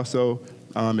 And then also,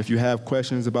 if you have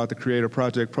questions about the Create a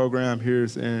Project program,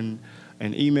 here's an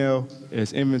email.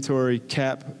 It's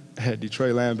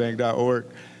inventorycap@detroitlandbank.org.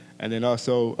 And then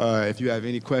also, if you have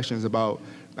any questions about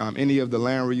any of the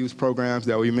land reuse programs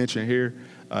that we mentioned here,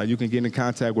 You can get in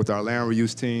contact with our land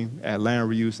reuse team at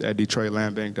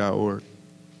landreuse@detroitlandbank.org.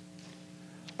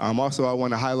 Also, I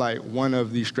want to highlight one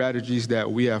of the strategies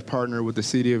that we have partnered with the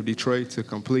city of Detroit to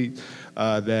complete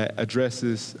that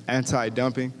addresses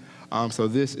anti-dumping. So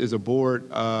this is a board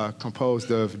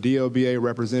composed of DLBA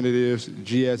representatives,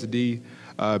 GSD,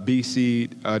 BC,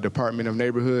 Department of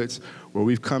Neighborhoods, where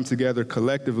we've come together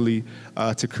collectively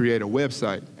to create a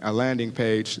website, a landing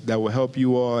page that will help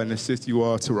you all and assist you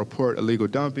all to report illegal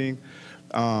dumping,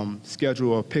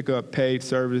 schedule a pickup paid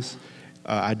service,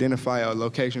 identify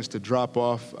locations to drop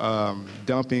off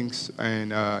dumpings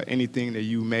and anything that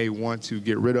you may want to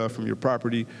get rid of from your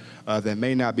property that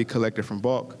may not be collected from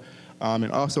bulk.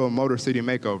 And also a Motor City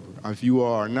Makeover. If you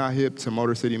are not hip to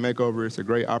Motor City Makeover, it's a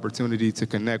great opportunity to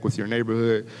connect with your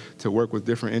neighborhood, to work with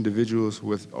different individuals,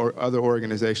 or other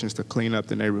organizations to clean up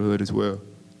the neighborhood as well.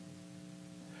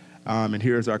 And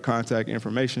here's our contact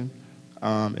information.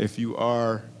 If you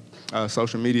are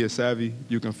social media savvy,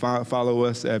 you can follow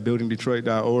us at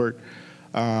buildingdetroit.org,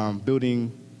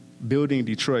 Building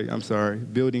Detroit on Instagram,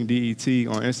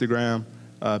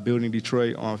 Building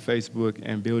Detroit on Facebook,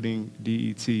 and Building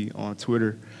DET on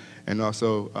Twitter. And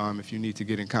also, if you need to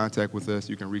get in contact with us,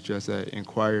 you can reach us at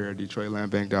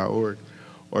inquire@detroitlandbank.org,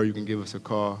 or you can give us a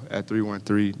call at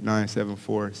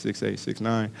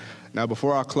 313-974-6869. Now,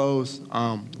 before I close,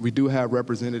 we do have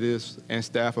representatives and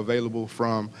staff available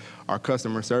from our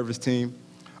customer service team.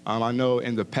 I know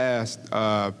in the past,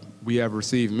 we have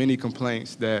received many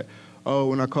complaints that, oh,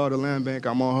 when I call the land bank,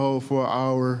 I'm on hold for an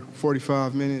hour,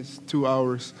 45 minutes, 2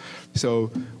 hours. So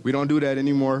we don't do that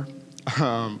anymore.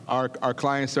 Our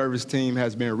client service team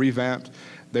has been revamped.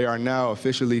 They are now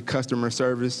officially customer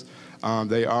service.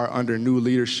 They are under new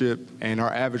leadership, and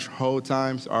our average hold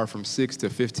times are from 6 to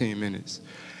 15 minutes.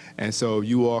 And so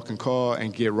you all can call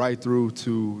and get right through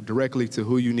directly to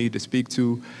who you need to speak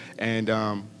to. And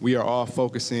we are all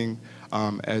focusing,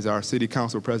 as our city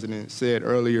council president said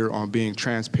earlier, on being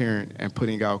transparent and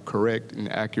putting out correct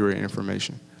and accurate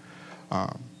information.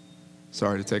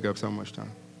 Sorry to take up so much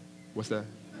time. What's that?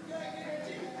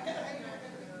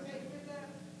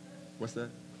 What's that?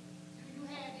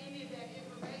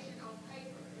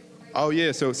 Oh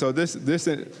yeah, so this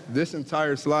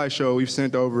entire slideshow we've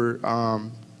sent over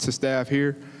to staff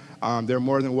here. They're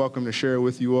more than welcome to share it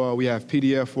with you all. We have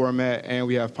PDF format and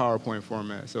we have PowerPoint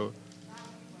format. So.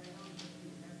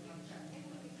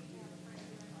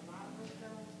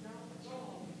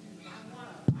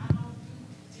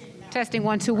 Testing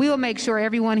 1, 2. We'll make sure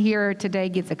everyone here today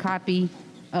gets a copy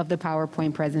of the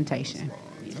PowerPoint presentation.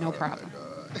 No problem.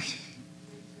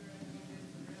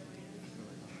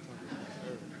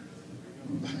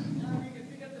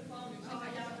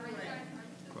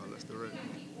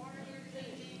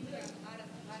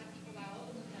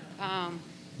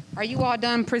 Are you all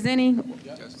done presenting?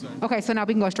 Okay, so now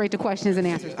we can go straight to questions and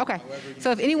answers. Okay, so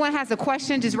if anyone has a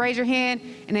question, just raise your hand,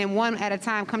 and then one at a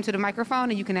time come to the microphone,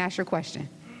 and you can ask your question.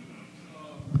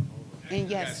 And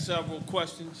yes. Got several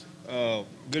questions.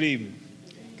 Good evening.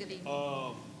 Good evening.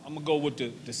 I'm gonna go with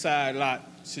the side lot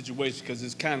situation because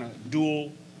it's kind of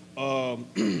dual. I'm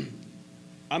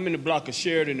in the block of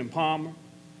Sheridan and Palmer,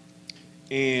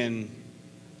 and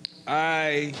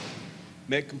I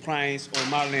met compliance on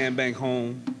my land bank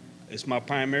home. It's my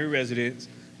primary residence.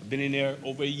 I've been in there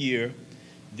over a year.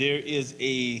 There is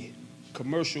a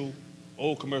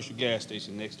old commercial gas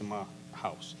station next to my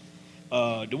house.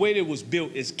 The way that it was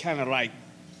built is kind of like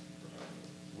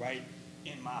right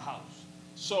in my house.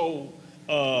 So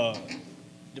the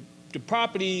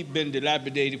property been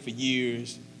dilapidated for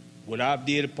years. What I've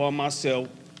did upon myself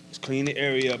is clean the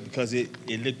area up because it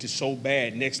looked so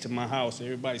bad next to my house.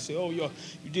 Everybody say, oh, you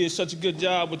did such a good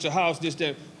job with your house, this,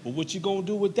 that. But what you gonna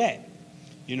do with that?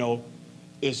 You know,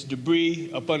 it's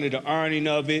debris up under the ironing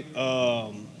of it.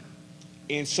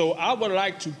 And so I would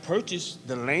like to purchase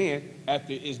the land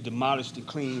after it's demolished and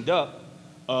cleaned up.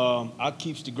 I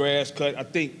keeps the grass cut. I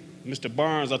think, Mr.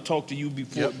 Barnes, I talked to you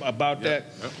before about that.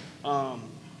 I'm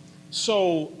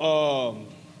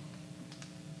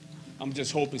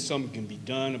just hoping something can be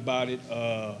done about it.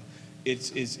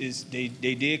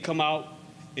 They did come out,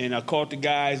 and I called the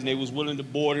guys, and they was willing to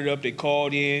board it up. They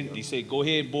called in. They said, go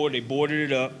ahead, board. They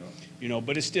boarded it up. You know,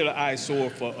 but it's still an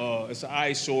eyesore it's an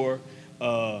eyesore.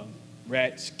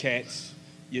 Rats, cats,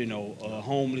 you know,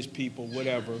 homeless people,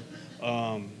 whatever.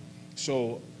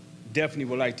 So definitely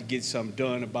would like to get something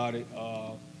done about it.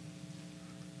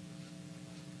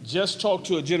 Just talked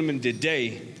to a gentleman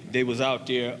today. They was out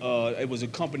there. It was a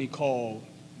company called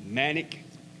Manic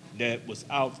that was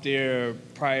out there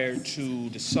prior to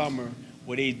the summer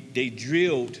where they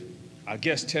drilled, I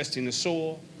guess, testing the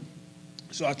soil.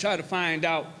 So I tried to find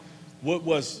out what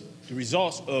was the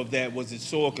results of that? Was it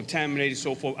soil contaminated,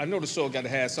 so forth? I know the soil got to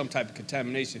have some type of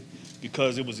contamination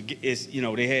because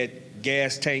they had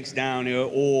gas tanks down there,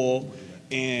 oil,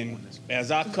 and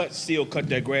as I still cut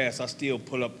that grass, I still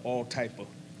pull up all type of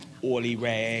oily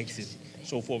rags and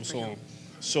so forth and so on.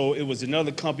 So it was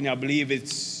another company, I believe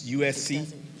it's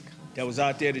USC, that was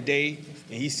out there today,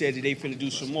 and he said that they finna do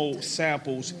some more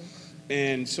samples.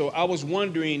 And so I was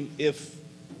wondering if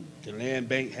the land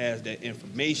bank has that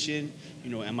information.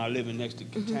 Am I living next to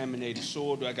contaminated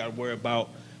soil? Do I got to worry about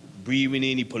breathing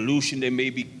any pollution that may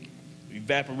be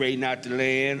evaporating out the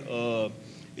land?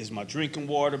 Is my drinking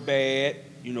water bad?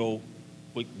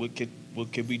 What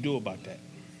could we do about that?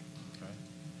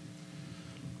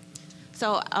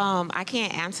 So I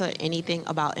can't answer anything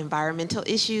about environmental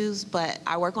issues, but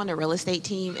I work on the real estate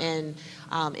team, and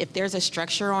if there's a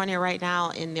structure on it right now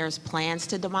and there's plans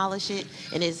to demolish it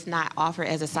and it's not offered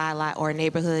as a side lot or a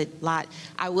neighborhood lot,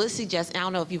 I would suggest, and I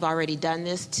don't know if you've already done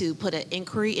this, to put an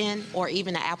inquiry in or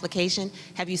even an application.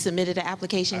 Have you submitted an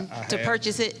application to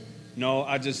purchase it? No,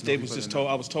 I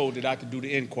was told that I could do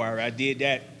the inquiry. I did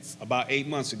that about 8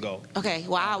 months ago. Okay,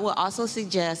 well, I will also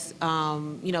suggest,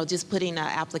 just putting an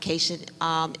application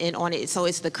in on it. So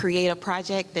it's the creative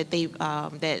project that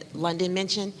that London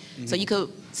mentioned. So you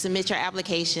could submit your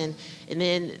application, and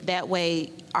then that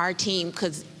way our team,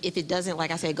 because if it doesn't,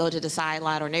 like I said, go to the side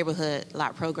lot or neighborhood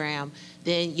lot program,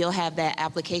 then you'll have that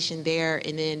application there,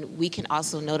 and then we can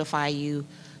also notify you,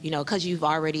 because you've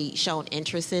already shown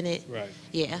interest in it. Right.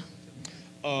 Yeah.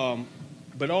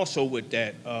 But also with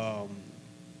that, let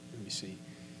me see.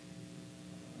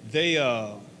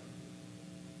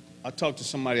 I talked to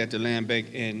somebody at the land bank,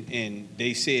 and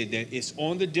they said that it's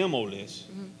on the demo list.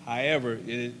 However,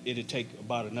 it'll take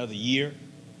about another year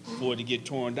for it to get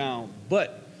torn down.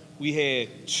 But we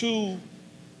had 2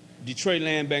 Detroit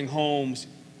Land Bank homes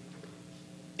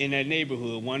in that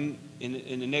neighborhood, one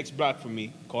in the next block from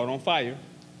me, caught on fire.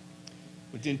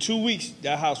 Within 2 weeks,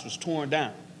 that house was torn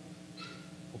down.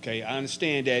 Okay, I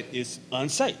understand that it's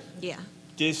unsafe. Yeah.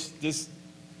 This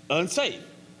unsafe.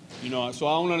 So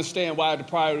I don't understand why the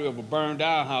priority of a burned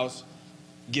down house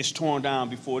gets torn down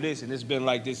before this, and it's been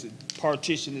like this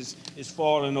partition is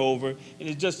falling over,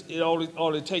 and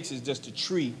all it takes is just a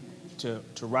tree to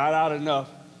rot out enough,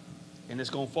 and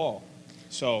it's gonna fall.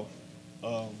 So.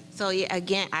 So yeah,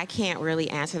 again, I can't really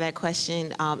answer that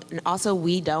question. And also,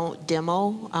 we don't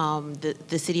demo.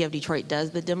 The city of Detroit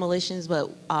does the demolitions, but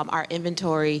our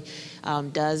inventory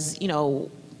does,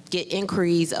 get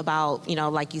inquiries about,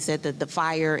 like you said, the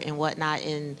fire and whatnot,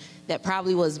 and that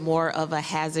probably was more of a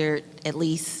hazard, at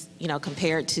least,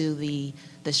 compared to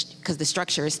because the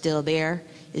structure is still there.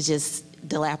 It's just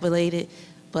dilapidated.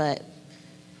 But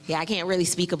yeah, I can't really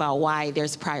speak about why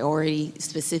there's priority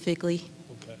specifically.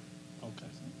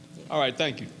 All right,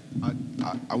 thank you.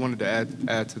 I wanted to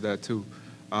add to that too.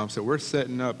 So we're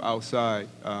setting up outside.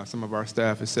 Some of our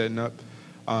staff is setting up.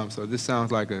 So this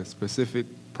sounds like a specific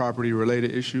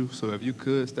property-related issue. So if you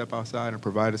could step outside and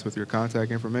provide us with your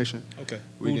contact information. Okay.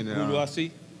 Who do I see?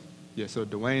 Yeah. So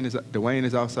Dwayne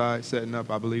is outside setting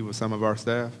up, I believe, with some of our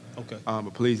staff. Okay.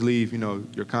 But please leave,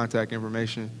 your contact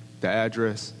information, the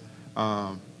address,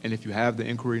 and if you have the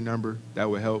inquiry number, that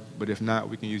would help. But if not,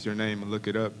 we can use your name and look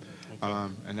it up.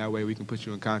 And that way we can put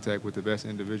you in contact with the best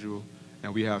individual,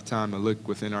 and we have time to look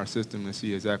within our system and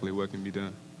see exactly what can be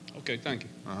done. Okay, thank you.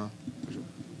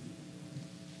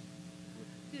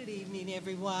 Good evening,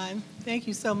 everyone. Thank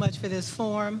you so much for this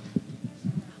forum.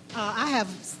 I have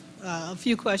a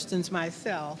few questions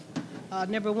myself.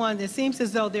 Number one, it seems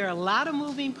as though there are a lot of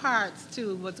moving parts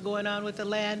to what's going on with the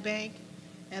land bank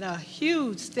and a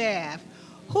huge staff.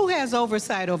 Who has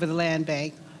oversight over the land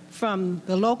bank from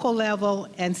the local level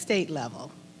and state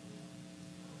level?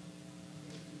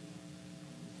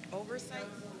 Oversight?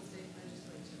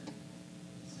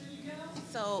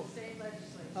 So.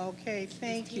 Okay,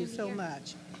 thank you so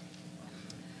much.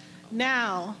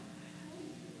 Now,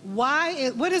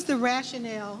 what is the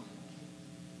rationale?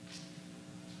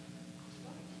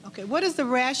 Okay, what is the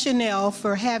rationale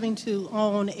for having to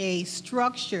own a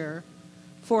structure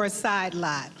for a side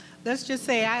lot? Let's just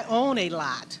say I own a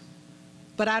lot,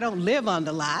 but I don't live on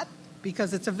the lot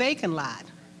because it's a vacant lot.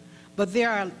 But there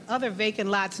are other vacant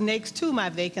lots next to my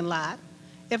vacant lot.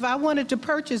 If I wanted to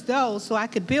purchase those so I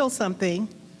could build something,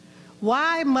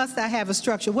 why must I have a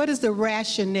structure? What is the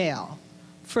rationale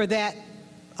for that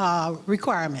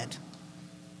requirement?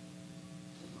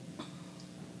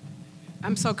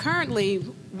 So currently,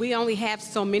 we only have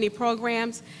so many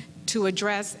programs to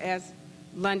address, as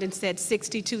London said,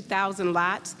 62,000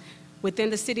 lots within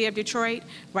the city of Detroit.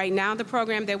 Right now, the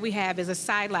program that we have is a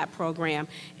side lot program.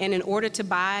 And in order to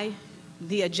buy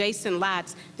the adjacent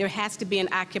lots, there has to be an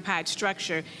occupied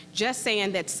structure. Just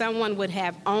saying that someone would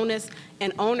have onus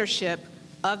and ownership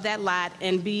of that lot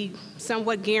and be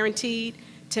somewhat guaranteed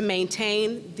to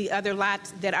maintain the other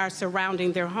lots that are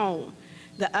surrounding their home.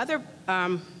 The other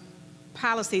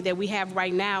policy that we have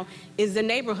right now is the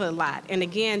neighborhood lot. And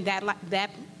again, that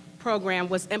program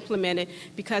was implemented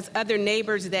because other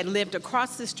neighbors that lived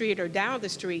across the street or down the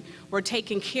street were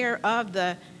taking care of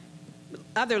the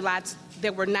other lots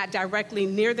that were not directly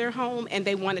near their home, and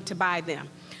they wanted to buy them.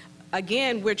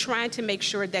 Again, we're trying to make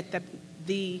sure that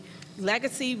the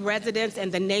legacy residents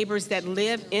and the neighbors that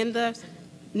live in the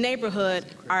neighborhood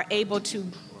are able to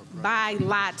buy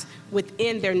lots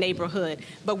within their neighborhood.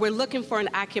 But we're looking for an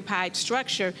occupied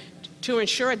structure to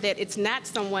ensure that it's not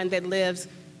someone that lives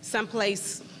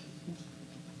someplace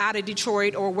out of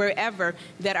Detroit or wherever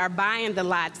that are buying the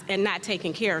lots and not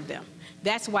taking care of them.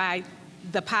 That's why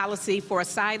the policy for a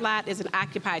side lot is an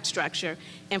occupied structure,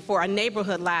 and for a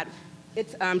neighborhood lot,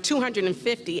 it's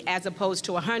 250 as opposed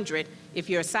to 100 if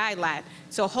you're a side lot.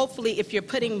 So hopefully if you're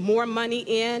putting more money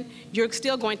in, you're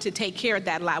still going to take care of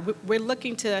that lot. We're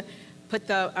looking to put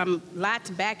the lots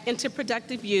back into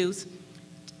productive use,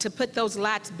 to put those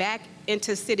lots back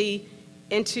into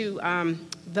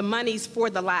the monies for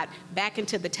the lot back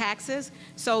into the taxes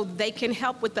so they can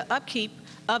help with the upkeep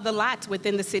of the lots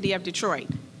within the city of Detroit.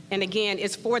 And again,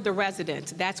 it's for the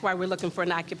residents. That's why we're looking for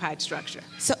an occupied structure.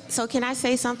 So can I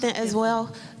say something as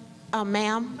well,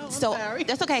 ma'am? Oh, I'm sorry.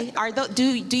 That's okay.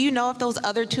 Do you know if those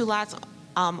other two lots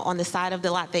on the side of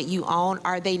the lot that you own,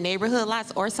 are they neighborhood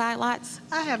lots or side lots?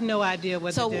 I have no idea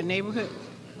whether they're neighborhood.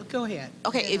 Go ahead.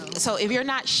 Okay, so if you're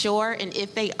not sure and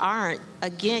if they aren't,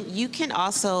 again, you can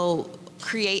also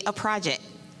create a project.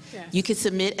 Yes. You can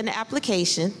submit an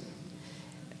application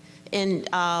and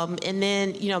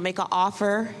then, you know, make an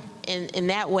offer. And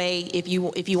that way, if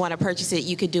you want to purchase it,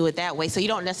 you could do it that way. So you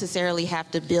don't necessarily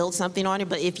have to build something on it,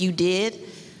 but if you did,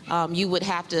 you would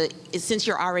have to, since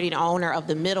you're already the owner of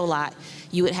the middle lot,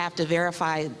 you would have to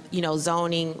verify, you know,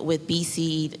 zoning with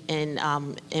BSEED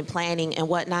and planning and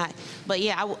whatnot. But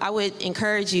yeah, I would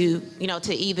encourage you, you know,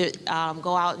 to either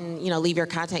go out and, you know, leave your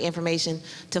contact information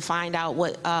to find out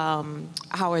what,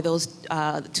 how are those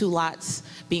two lots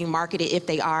being marketed, if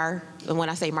they are. And when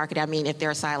I say marketed, I mean if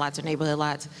they're side lots or neighborhood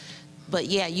lots. But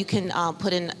yeah, you can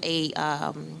put in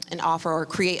an offer or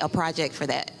create a project for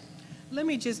that. Let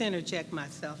me just interject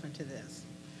myself into this.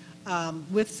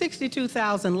 With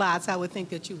 62,000 lots, I would think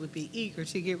that you would be eager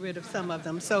to get rid of some of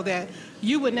them so that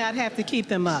you would not have to keep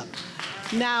them up.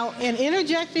 Now, in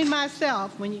interjecting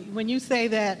myself, when you say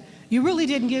that you really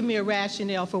didn't give me a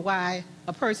rationale for why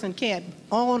a person can't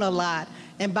own a lot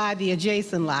and buy the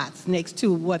adjacent lots next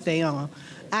to what they own.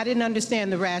 I didn't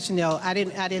understand the rationale. I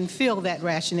didn't feel that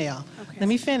rationale. Okay. Let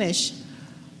me finish.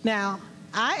 Now,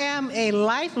 I am a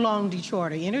lifelong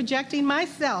Detroiter, interjecting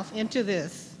myself into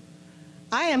this.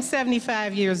 I am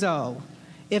 75 years old.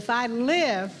 If I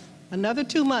live another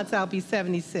 2 months, I'll be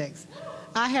 76.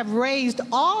 I have raised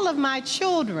all of my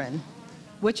children,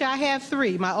 which I have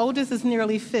 3. My oldest is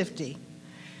nearly 50.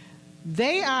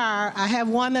 I have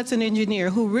one that's an engineer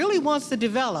who really wants to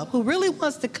develop, who really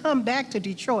wants to come back to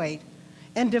Detroit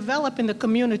and develop in the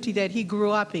community that he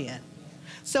grew up in.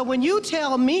 So when you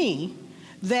tell me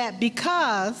that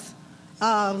because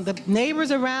the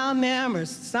neighbors around them or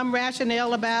some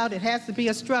rationale about it has to be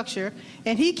a structure,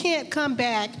 and he can't come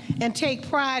back and take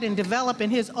pride and develop in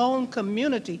his own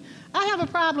community, I have a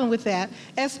problem with that,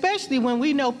 especially when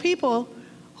we know people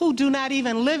who do not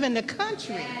even live in the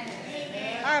country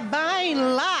are buying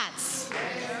lots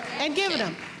and giving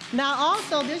them. Now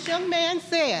also, this young man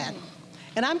said,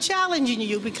 and I'm challenging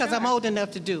you because I'm old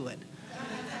enough to do it.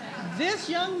 This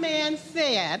young man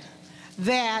said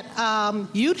that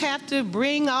you'd have to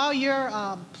bring all your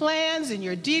plans and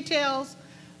your details.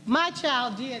 My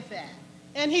child did that,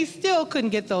 and he still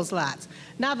couldn't get those lots.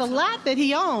 Now, the lot that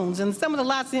he owns, and some of the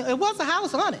lots, it was a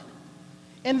house on it.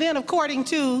 And then according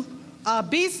to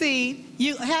BC,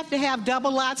 you have to have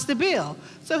double lots to build.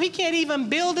 So he can't even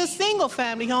build a single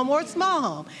family home or a small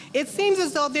home. It seems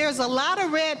as though there's a lot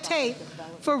of red tape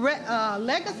for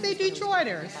legacy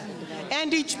Detroiters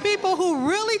and people who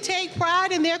really take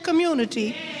pride in their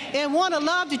community and want to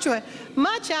love Detroit.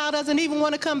 My child doesn't even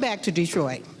want to come back to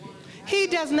Detroit. He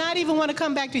does not even want to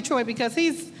come back to Detroit because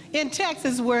he's in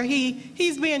Texas where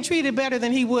he's being treated better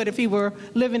than he would if he were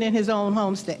living in his own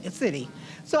home city.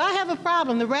 So I have a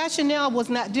problem. The rationale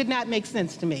did not make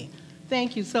sense to me.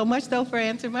 Thank you so much, though, for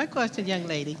answering my question, young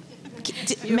lady.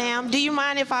 Ma'am, do you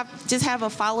mind if I just have a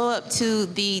follow-up to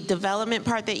the development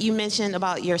part that you mentioned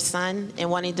about your son and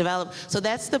wanting to develop? So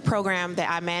that's the program that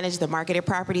I manage, the marketed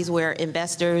properties, where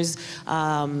investors,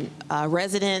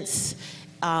 residents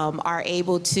are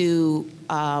able to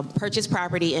purchase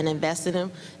property and invest in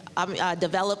them,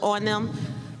 develop on them.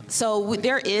 So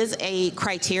there is a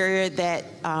criteria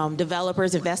that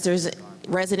developers, investors,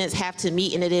 residents have to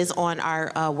meet, and it is on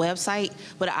our website.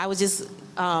 But I was just,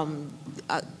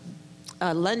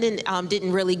 London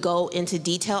didn't really go into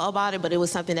detail about it, but it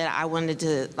was something that I wanted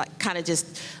to kind of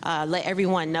just let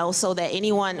everyone know, so that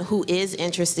anyone who is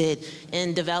interested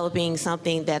in developing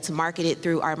something that's marketed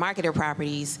through our marketed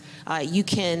properties, you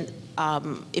can,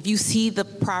 if you see the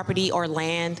property or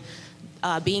land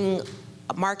being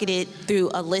marketed through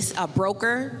a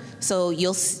broker, so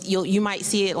you might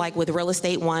see it like with Real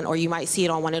Estate One, or you might see it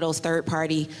on one of those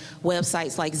third-party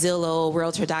websites like Zillow,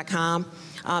 Realtor.com.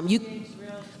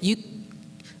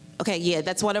 Okay, yeah,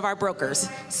 that's one of our brokers.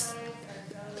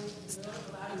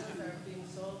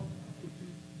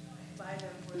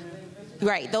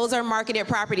 Right, those are marketed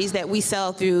properties that we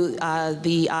sell through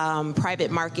the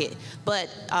private market. But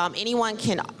anyone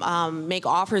can make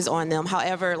offers on them.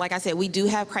 However, like I said, we do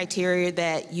have criteria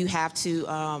that you have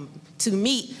to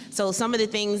meet. So some of the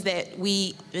things that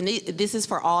and this is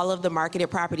for all of the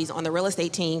marketed properties on the real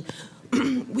estate team,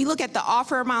 we look at the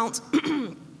offer amounts,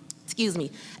 excuse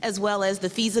me, as well as the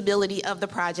feasibility of the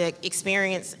project,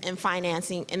 experience and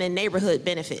financing, and then neighborhood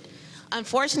benefit.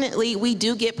 Unfortunately, we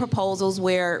do get proposals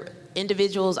where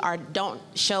individuals don't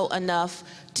show enough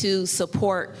to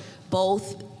support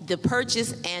both the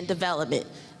purchase and development.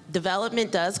 Development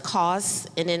does cost,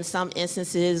 and in some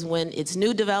instances when it's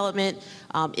new development,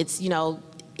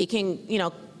 it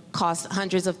can cost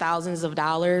hundreds of thousands of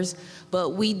dollars. But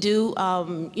we do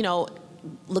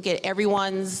look at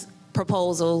everyone's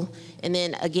proposal, and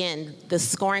then again, the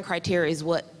scoring criteria is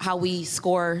how we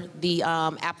score the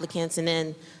applicants, and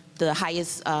then the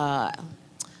highest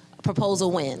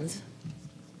proposal wins.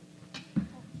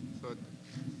 So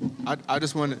I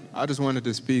just wanted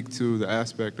to speak to the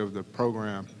aspect of the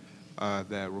program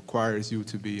that requires you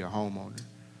to be a homeowner.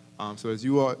 So as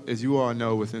you all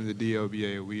know, within the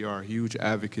DLBA, we are huge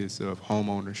advocates of home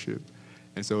ownership.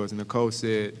 And so as Nicole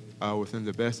said, within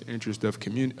the best interest of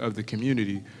the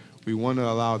community, we want to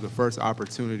allow the first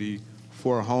opportunity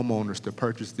for homeowners to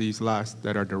purchase these lots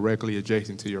that are directly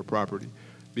adjacent to your property.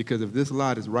 Because if this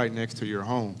lot is right next to your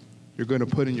home, you're going to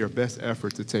put in your best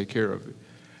effort to take care of it.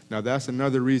 Now, that's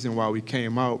another reason why we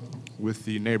came out with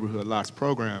the Neighborhood Lots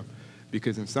program,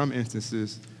 because in some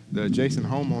instances, the adjacent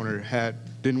homeowner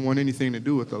didn't want anything to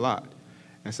do with the lot.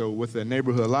 And so with the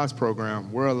Neighborhood Lots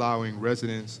program, we're allowing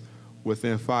residents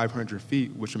within 500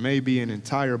 feet, which may be an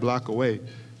entire block away,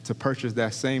 to purchase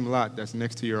that same lot that's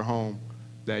next to your home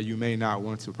that you may not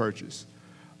want to purchase.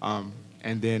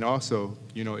 And then also,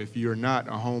 if you're not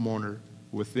a homeowner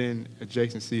within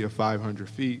adjacency of 500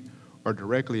 feet or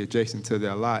directly adjacent to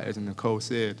that lot, as Nicole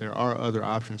said, there are other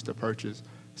options to purchase,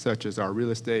 such as our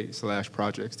real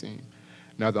estate/projects team.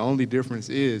 Now, the only difference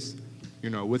is,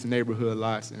 with neighborhood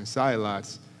lots and side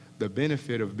lots, the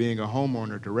benefit of being a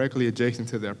homeowner directly adjacent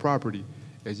to that property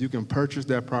is you can purchase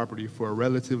that property for a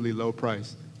relatively low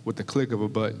price with the click of a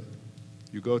button.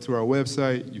 You go to our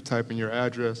website, you type in your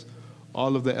address,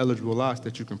 all of the eligible lots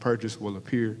that you can purchase will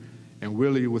appear, and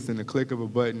really within the click of a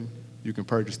button, you can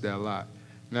purchase that lot.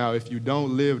 Now, if you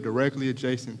don't live directly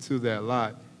adjacent to that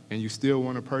lot and you still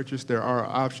want to purchase, there are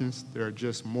options. There are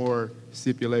just more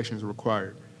stipulations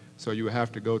required. So you would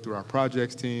have to go through our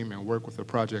projects team and work with a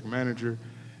project manager.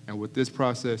 And with this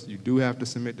process, you do have to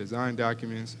submit design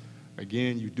documents.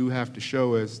 Again, you do have to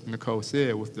show, as Nicole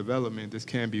said, with development, this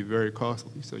can be very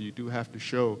costly. So you do have to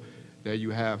show that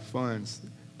you have funds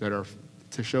that are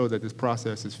to show that this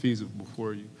process is feasible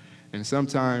for you. And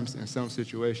sometimes, in some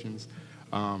situations,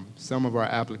 some of our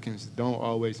applicants don't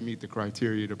always meet the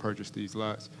criteria to purchase these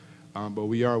lots, but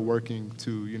we are working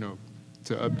to,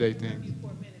 to update things.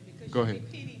 Go ahead.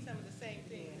 Repeating some of the same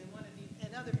things,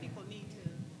 and other people need to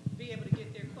be able to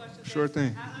get their questions. Sure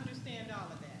thing. I understand all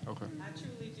of that. Okay. I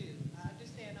truly do. I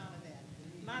understand all of that.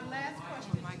 My last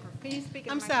question. Can you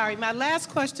speak? I'm sorry. My last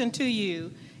question to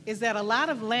you is that a lot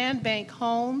of land bank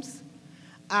homes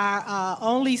are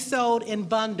only sold in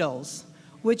bundles,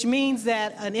 which means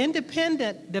that an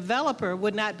independent developer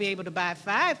would not be able to buy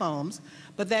 5 homes,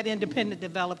 but that independent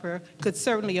developer could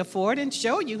certainly afford and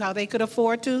show you how they could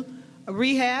afford to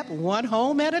rehab 1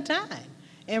 home at a time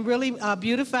and really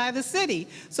beautify the city.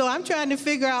 So I'm trying to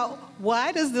figure out,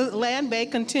 why does the land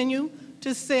bank continue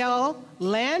to sell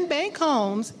land bank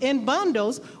homes in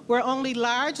bundles where only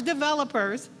large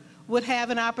developers would have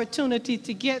an opportunity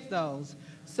to get those.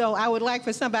 So I would like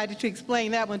for somebody to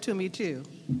explain that one to me too.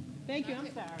 Thank you,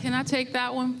 I'm sorry. Can I take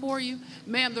that one for you?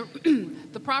 Ma'am,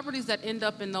 the properties that end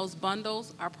up in those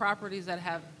bundles are properties that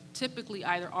have typically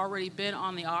either already been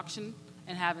on the auction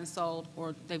and haven't sold,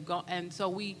 or they've gone, and so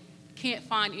we can't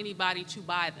find anybody to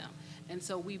buy them. And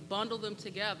so we bundle them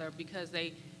together because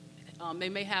they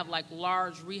may have like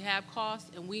large rehab costs,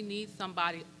 and we need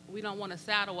somebody. We don't want to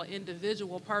saddle an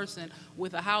individual person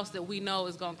with a house that we know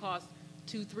is going to cost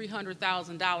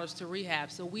 $200,000-$300,000 to rehab.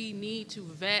 So we need to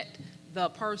vet the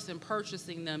person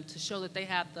purchasing them to show that they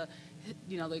have the,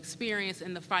 the experience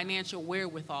and the financial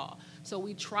wherewithal. So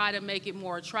we try to make it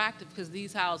more attractive because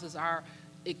these houses are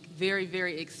very,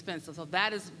 very expensive. So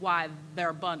that is why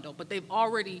they're bundled. But they've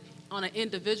already, on an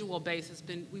individual basis,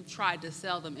 we've tried to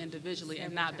sell them individually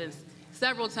and not been,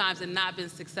 several times and not been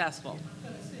successful. I'm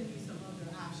going to send you some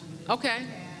other options. Okay,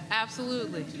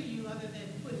 absolutely. To you, other than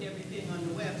putting everything on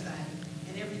the website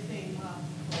and everything up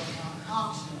for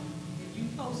auction. If you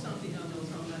post something on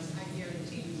those on us, I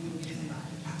guarantee you will get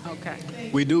somebody.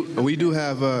 Okay.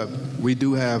 We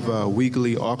do have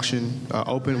weekly auction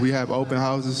open. We have open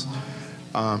houses.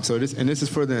 This is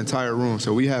for the entire room.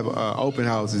 So we have open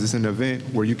houses. It's an event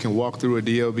where you can walk through a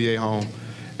DLBA home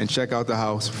and check out the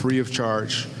house free of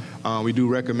charge. We do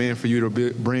recommend for you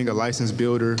to bring a licensed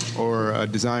builder or a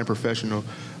design professional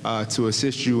to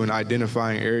assist you in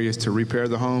identifying areas to repair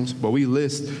the homes. But we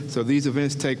list, so these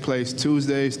events take place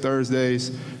Tuesdays,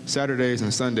 Thursdays, Saturdays,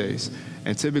 and Sundays.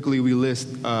 And typically we list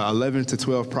 11 to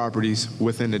 12 properties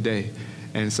within the day.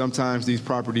 And sometimes these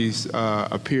properties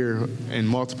appear in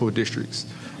multiple districts.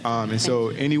 And so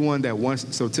anyone that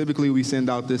wants, so typically we send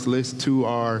out this list to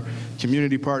our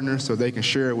community partners so they can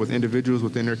share it with individuals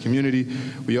within their community.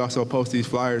 We also post these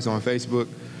flyers on Facebook.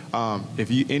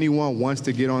 If anyone wants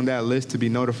to get on that list to be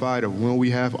notified of when we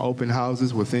have open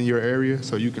houses within your area,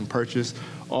 so you can purchase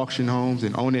auction homes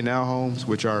and own it now homes,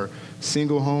 which are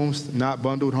single homes, not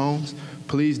bundled homes,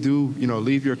 please do,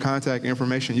 leave your contact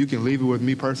information. You can leave it with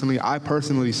me personally. I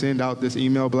personally send out this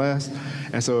email blast.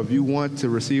 And so if you want to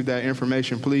receive that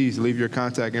information, please leave your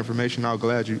contact information. I'll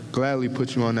gladly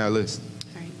put you on that list.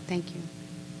 All right, thank you.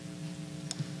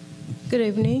 Good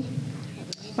evening.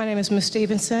 My name is Ms.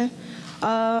 Stevenson.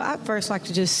 I'd first like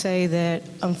to just say that,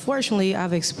 unfortunately,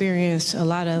 I've experienced a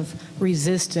lot of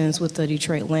resistance with the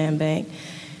Detroit Land Bank.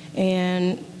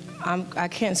 And I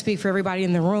can't speak for everybody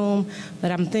in the room,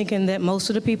 but I'm thinking that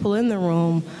most of the people in the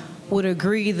room would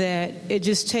agree that it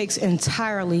just takes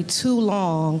entirely too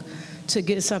long to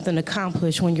get something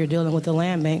accomplished when you're dealing with the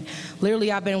land bank.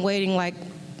 Literally, I've been waiting like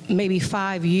maybe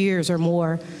 5 years or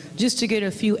more just to get a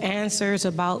few answers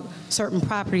about certain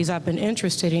properties I've been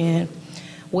interested in.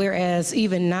 Whereas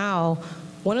even now,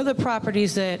 one of the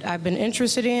properties that I've been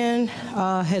interested in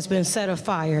has been set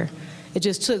afire. It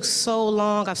just took so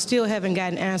long. I still haven't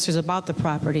gotten answers about the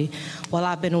property. While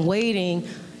I've been waiting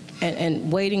and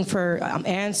waiting for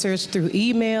answers through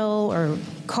email or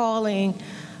calling,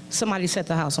 somebody set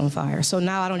the house on fire. So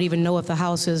now I don't even know if the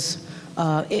house is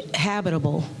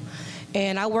habitable.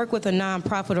 And I work with a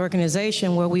nonprofit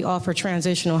organization where we offer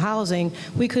transitional housing.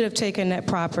 We could have taken that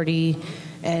property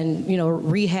and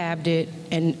rehabbed it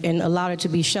and allowed it to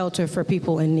be shelter for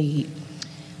people in need.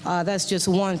 That's just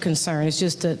one concern. It's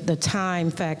just the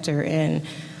time factor and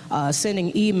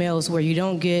sending emails where you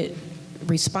don't get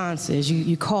responses.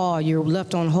 You call, you're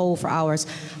left on hold for hours.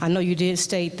 I know you did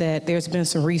state that there's been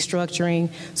some restructuring.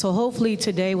 So hopefully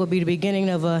today will be the beginning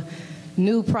of a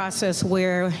new process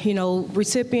where,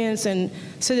 recipients and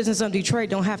citizens of Detroit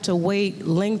don't have to wait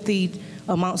lengthy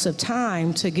amounts of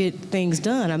time to get things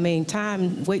done. I mean,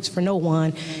 time waits for no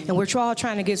one. And we're all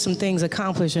trying to get some things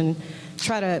accomplished and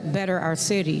try to better our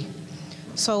city.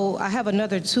 So I have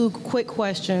another 2 quick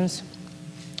questions.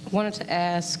 Wanted to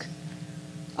ask,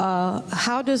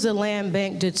 how does the land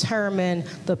bank determine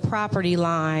the property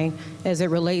line as it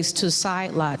relates to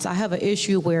side lots? I have an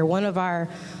issue where one of our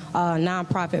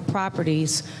nonprofit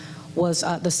properties was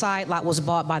the side lot was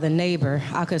bought by the neighbor.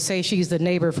 I could say she's the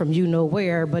neighbor from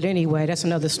where, but anyway, that's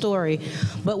another story.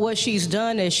 But what she's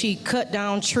done is she cut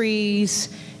down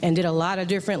trees and did a lot of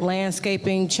different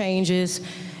landscaping changes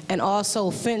and also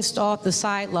fenced off the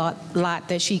side lot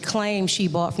that she claimed she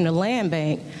bought from the land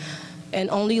bank and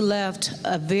only left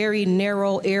a very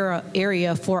narrow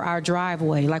area for our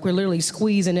driveway. Like we're literally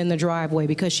squeezing in the driveway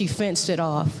because she fenced it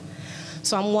off.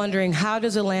 So I'm wondering, how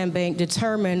does the land bank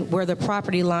determine where the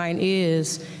property line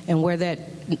is and where that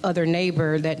other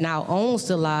neighbor that now owns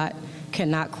the lot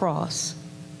cannot cross?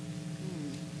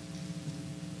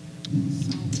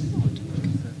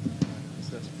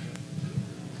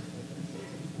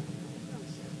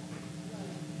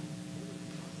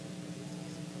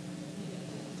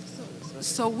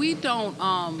 So we don't,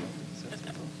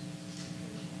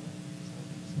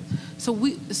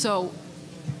 so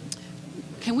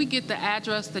can we get the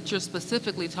address that you're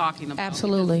specifically talking about?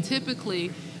 Absolutely. Because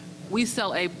typically, we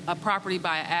sell a property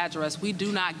by address. We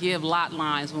do not give lot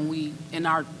lines when we, in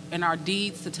our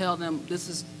deeds, to tell them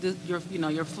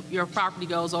your property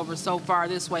goes over so far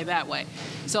this way, that way.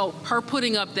 So her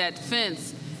putting up that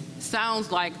fence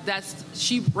sounds like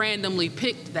she randomly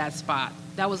picked that spot.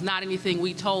 That was not anything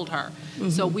we told her. Mm-hmm.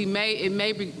 So it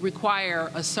may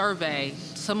require a survey,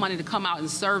 somebody to come out and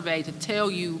survey to tell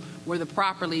you where the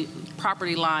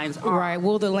property lines are. Right.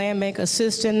 Will the land bank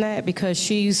assist in that? Because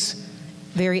she's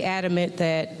very adamant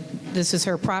that this is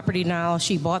her property now.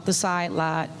 She bought the side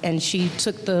lot, and she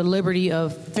took the liberty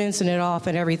of fencing it off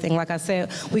and everything. Like I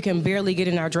said, we can barely get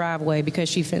in our driveway because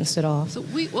she fenced it off. So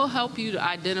we'll help you to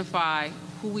identify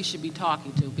who we should be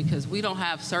talking to, because we don't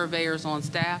have surveyors on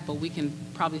staff, but we can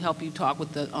probably help you talk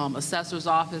with the assessor's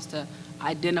office to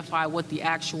identify what the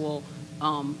actual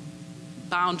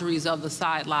boundaries of the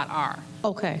side lot are.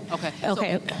 Okay. Okay.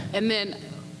 Okay. So, and then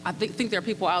I think there are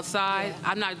people outside.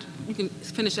 Yeah. You can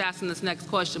finish asking this next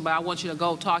question, but I want you to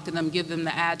go talk to them, give them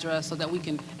the address so that we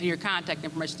can, and your contact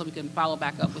information so we can follow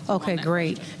back up with you. Okay,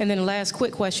 great. And then the last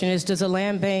quick question is, does the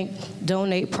land bank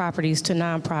donate properties to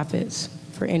nonprofits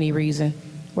for any reason?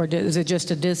 Or is it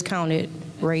just a discounted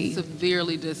rate?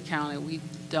 Severely discounted. We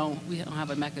don't have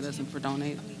a mechanism for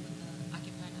donating.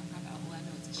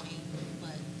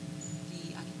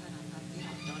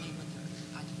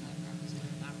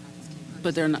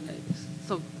 But they're not.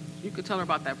 So you could tell her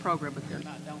about that program, but they're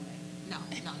not donating. No.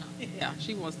 Yeah,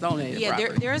 she wants donated. Yeah,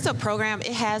 there is a program.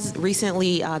 It has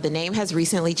recently, the name has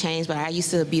recently changed, but I used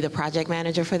to be the project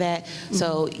manager for that. Mm-hmm.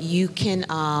 So you can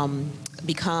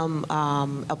become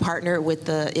a partner with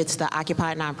it's the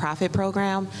Occupied Nonprofit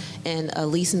Program, and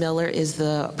Elise Miller is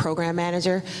the program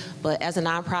manager. But as a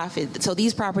nonprofit, so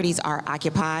these properties are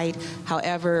occupied.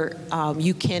 However,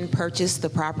 you can purchase the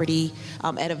property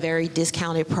at a very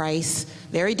discounted price,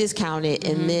 very discounted,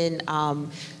 mm-hmm. and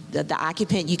then the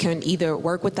occupant, you can either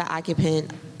work with the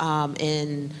occupant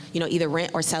and either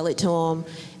rent or sell it to them,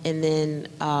 and then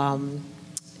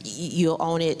you'll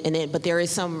own it. And then, but there is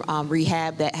some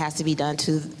rehab that has to be done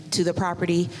to the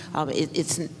property.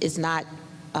 It's not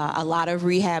a lot of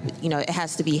rehab. It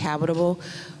has to be habitable.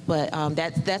 But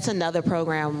that's another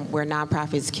program where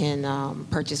nonprofits can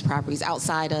purchase properties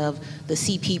outside of the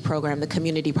CP program, the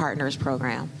Community Partners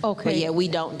Program. Okay. But yeah, we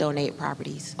don't donate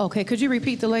properties. Okay, could you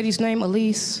repeat the lady's name,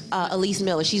 Elise? Elise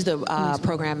Miller, she's the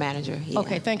program manager. Yeah.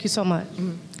 Okay, thank you so much.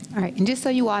 Mm-hmm. All right, and just so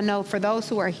you all know, for those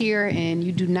who are here and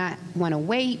you do not want to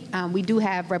wait, we do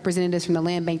have representatives from the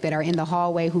land bank that are in the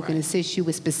hallway who can assist you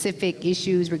with specific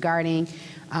issues regarding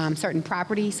certain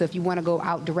properties. So if you want to go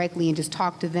out directly and just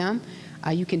talk to them,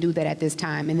 you can do that at this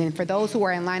time. And then for those who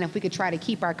are in line, if we could try to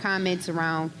keep our comments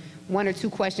around 1 or 2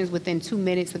 questions within 2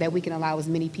 minutes so that we can allow as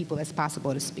many people as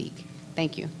possible to speak.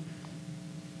 Thank you.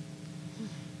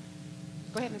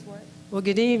 Go ahead, Ms. Ward. Well,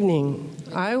 good evening.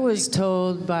 I was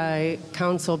told by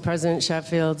Council President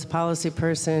Sheffield's policy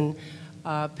person,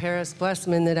 Paris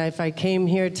Blessman, that if I came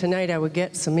here tonight, I would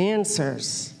get some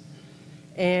answers.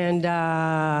 And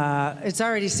it's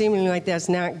already seeming like that's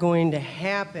not going to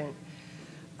happen.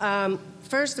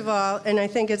 First of all, and I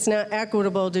think it's not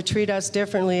equitable to treat us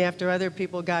differently after other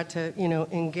people got to,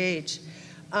 engage.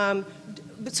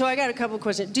 So I got a couple of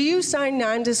questions. Do you sign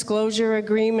non-disclosure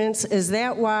agreements? Is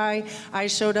that why I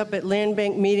showed up at land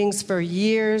bank meetings for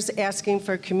years asking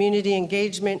for community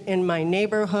engagement in my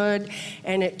neighborhood,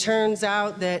 and it turns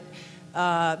out that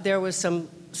there was some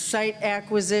site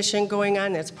acquisition going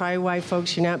on? That's probably why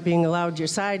folks are not being allowed your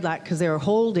side lot, because there are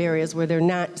hold areas where they're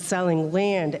not selling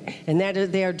land, and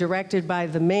they are directed by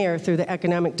the mayor through the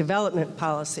economic development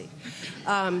policy.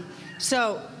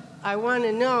 So I want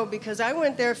to know, because I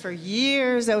went there for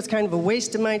years. That was kind of a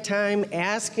waste of my time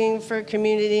asking for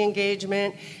community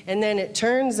engagement. And then it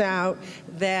turns out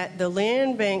that the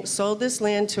land bank sold this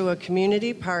land to a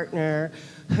community partner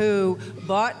who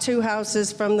bought 2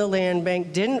 houses from the land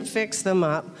bank, didn't fix them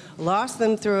up, lost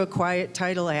them through a quiet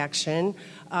title action.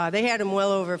 They had them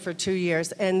well over for 2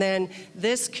 years. And then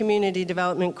this community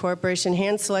development corporation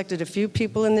hand-selected a few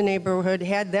people in the neighborhood,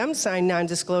 had them sign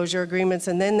non-disclosure agreements,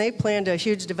 and then they planned a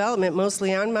huge development,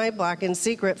 mostly on my block in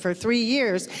secret, for 3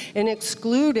 years, and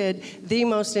excluded the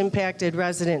most impacted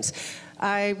residents.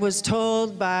 I was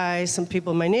told by some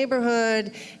people in my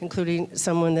neighborhood, including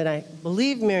someone that I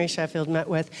believe Mary Sheffield met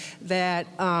with, that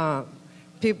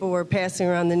people were passing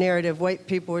around the narrative white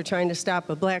people were trying to stop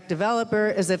a black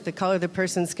developer, as if the color of the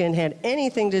person's skin had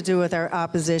anything to do with our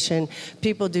opposition.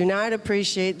 People do not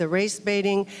appreciate the race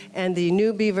baiting and the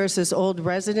newbie versus old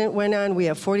resident went on. We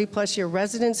have 40-plus-year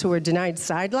residents who are denied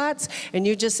side lots, and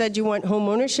you just said you want home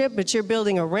ownership, but you're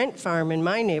building a rent farm in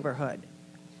my neighborhood.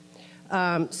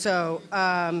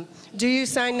 Do you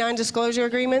sign non-disclosure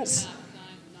agreements?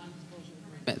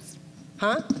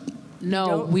 Huh?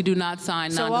 No, we do not sign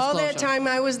non-disclosure. So all that time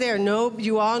I was there,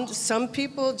 some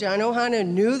people, John Ohana,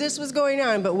 knew this was going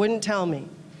on but wouldn't tell me.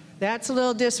 That's a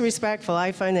little disrespectful.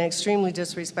 I find that extremely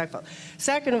disrespectful.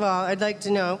 Second of all, I'd like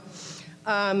to know,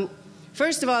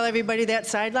 first of all, everybody, that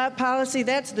side lot policy,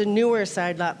 that's the newer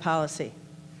side lot policy.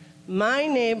 My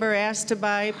neighbor asked to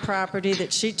buy property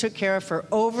that she took care of for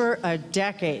over a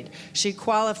decade. She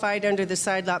qualified under the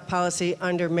side lot policy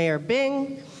under Mayor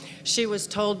Bing. She was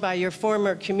told by your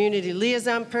former community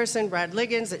liaison person, Rod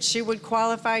Liggins, that she would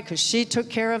qualify because she took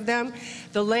care of them.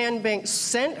 The land bank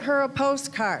sent her a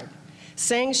postcard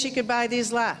saying she could buy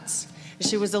these lots.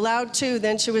 She was allowed to,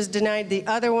 then she was denied the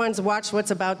other ones. Watch what's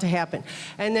about to happen.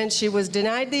 And then she was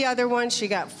denied the other one. She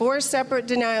got 4 separate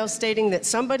denials stating that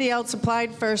somebody else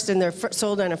applied first and they're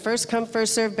sold on a first-come,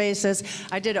 first-served basis.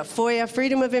 I did a FOIA,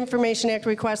 Freedom of Information Act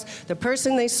request. The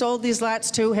person they sold these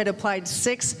lots to had applied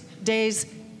 6 days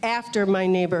after my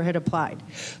neighbor had applied.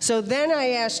 So then I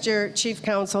asked your chief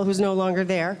counsel, who's no longer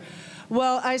there,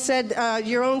 well, I said,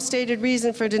 your own stated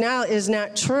reason for denial is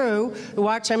not true.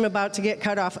 Watch, I'm about to get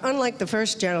cut off, unlike the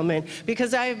first gentleman,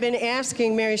 because I have been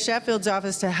asking Mary Sheffield's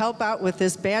office to help out with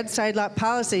this bad side lot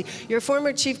policy. Your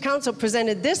former chief counsel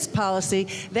presented this policy.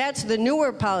 That's the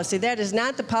newer policy. That is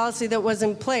not the policy that was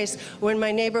in place when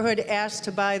my neighborhood asked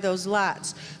to buy those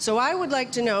lots. So I would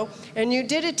like to know, and you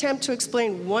did attempt to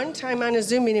explain one time on a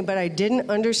Zoom meeting, but I didn't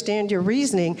understand your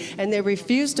reasoning, and they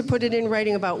refused to put it in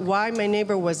writing about why my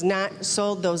neighbor was not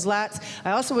sold those lots. I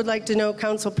also would like to know,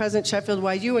 Council President Sheffield,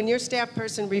 why you and your staff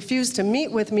person refused to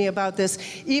meet with me about this,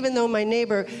 even though my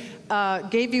neighbor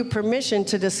gave you permission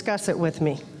to discuss it with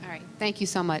me. All right, thank you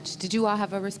so much. Did you all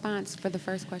have a response for the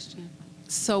first question?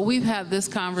 So we've had this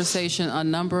conversation a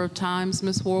number of times,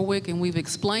 Ms. Warwick, and we've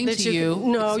explained to you.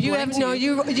 No, you have no.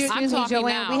 Excuse me, Joanne.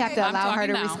 Now. We have to I'm allow her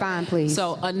to now. respond, please.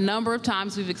 So a number of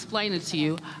times we've explained it to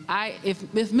you.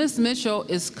 If Ms. Mitchell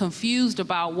is confused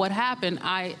about what happened,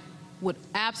 I would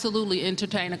absolutely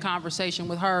entertain a conversation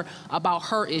with her about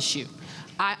her issue.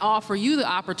 I offer you the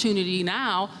opportunity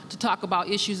now to talk about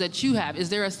issues that you have. Is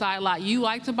there a side lot you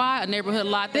like to buy, a neighborhood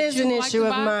lot that you like to buy? It is an issue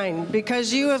of mine,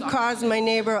 because you have caused my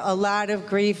neighbor a lot of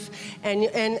grief, and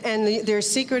their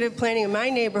secretive planning in my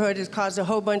neighborhood has caused a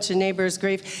whole bunch of neighbors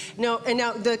grief. No, and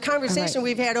now the conversation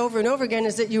we've had over and over again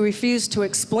is that you refuse to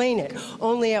explain it.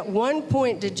 Only at one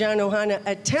point did John Ohana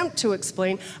attempt to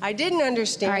explain. I didn't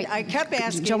understand. Right. I kept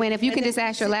asking. Joanne, if you can just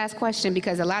ask your last question,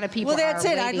 because a lot of people Well, that's are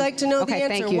it. waiting. I'd like to know the Okay,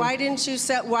 answer. thank you. Why didn't you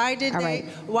set? Why did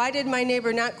my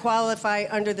neighbor not qualify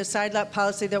under the side lot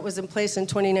policy that was in place in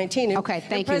 2019? Okay,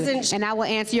 thank you. And I will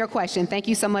answer your question. Thank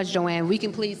you so much, Joanne. We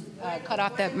can please cut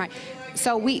off that mic.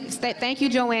 So thank you,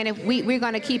 Joanne. We're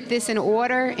going to keep this in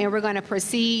order, and we're going to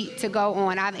proceed to go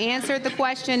on. I've answered the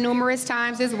question numerous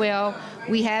times as well.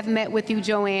 We have met with you,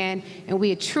 Joanne, and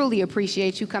we truly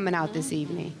appreciate you coming out this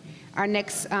evening. Our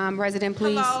next resident,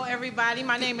 please. Hello, everybody.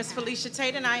 My name is Felicia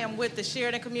Tate, and I am with the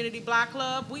Sheridan Community Block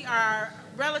Club. We are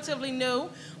relatively new.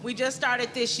 We just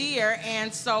started this year,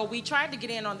 and so we tried to get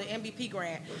in on the MVP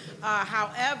grant.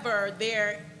 However,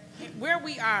 where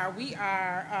we are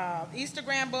Easter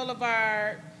Grand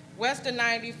Boulevard, west of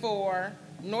 94,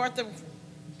 north of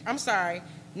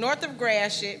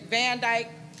Gratiot, Van Dyke,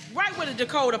 right where the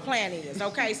Dakota plant is,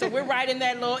 okay? So we're right in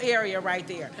that little area right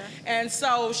there. And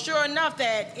so sure enough,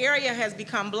 that area has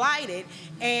become blighted,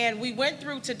 and we went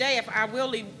through today, if I will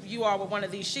leave you all with one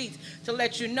of these sheets to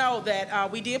let you know that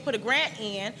we did put a grant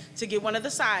in to get one of the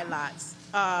side lots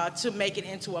to make it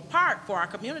into a park for our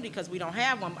community, because we don't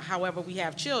have one, however, we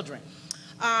have children.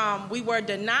 We were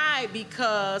denied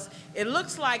because it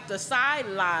looks like the side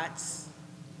lots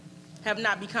have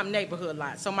not become neighborhood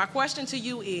lots. So my question to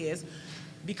you is,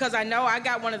 because I know I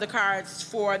got one of the cards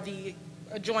for the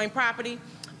adjoining property,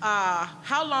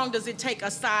 how long does it take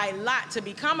a side lot to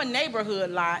become a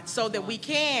neighborhood lot so that we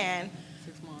can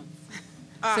 6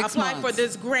 months. apply for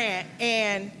this grant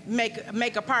and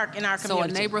make a park in our community?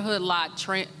 So a neighborhood lot,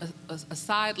 a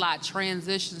side lot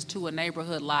transitions to a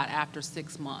neighborhood lot after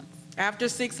 6 months. After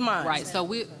 6 months. Right, so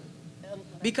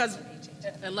because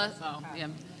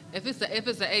if it's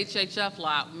a HHF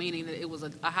lot, meaning that it was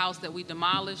a house that we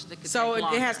demolished, that could so take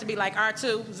longer. it has to be like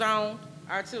R2 zone,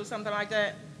 R2, something like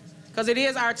that? Because it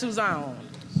is R2 zone.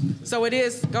 So it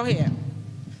is, go ahead.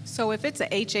 So if it's a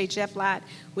HHF lot,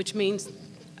 which means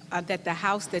that the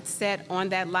house that's set on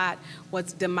that lot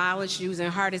was demolished using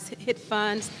hardest hit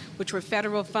funds, which were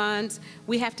federal funds,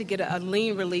 we have to get a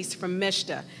lien release from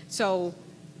MSHDA. So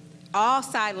all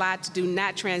side lots do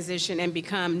not transition and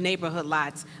become neighborhood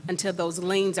lots until those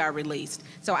liens are released.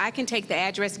 So I can take the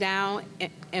address down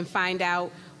and find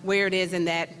out where it is in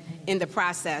the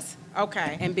process.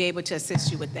 Okay. And be able to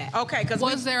assist you with that. Okay, because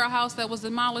Was there a house that was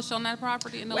demolished on that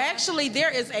property? well, actually, there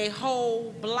is a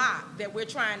whole block that we're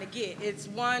trying to get. It's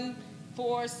 1,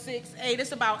 4, 6, 8.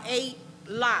 It's about 8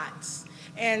 lots.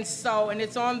 And so, and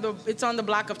it's on the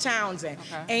block of Townsend.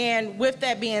 Okay. And with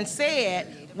that being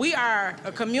said, we are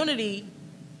a community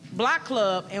block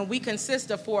club, and we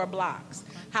consist of 4 blocks.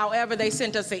 However, they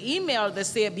sent us an email that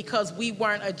said because we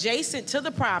weren't adjacent to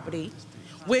the property,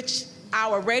 which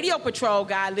our radio patrol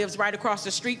guy lives right across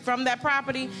the street from that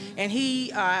property, and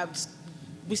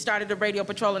we started the radio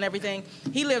patrol and everything.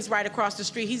 He lives right across the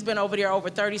street. He's been over there over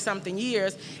 30-something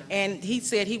years, and he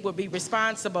said he would be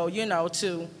responsible, you know,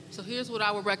 to... So here's what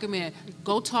I would recommend.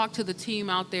 Go talk to the team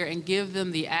out there and give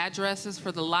them the addresses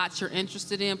for the lots you're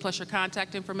interested in, plus your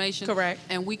contact information. Correct.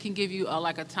 And we can give you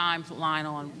like a timeline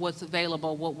on what's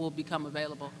available, what will become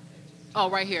available. Oh,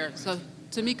 right here. So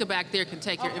Tamika back there can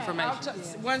take your information.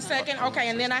 1 second. Okay,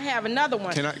 and then I have another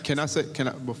one. Can I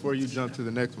before you jump to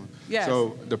the next one? Yes.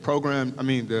 So the program, I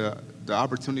mean, the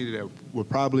opportunity that would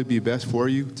probably be best for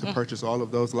you to purchase all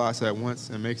of those lots at once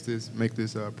and make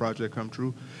this project come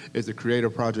true is the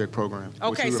Creative Project Program,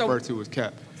 Okay, which we so- refer to as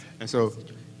CAP. And so,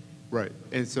 right.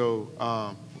 And so,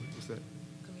 what's that?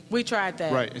 We tried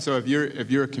that. Right. And so if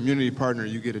you're a community partner,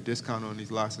 you get a discount on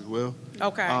these lots as well.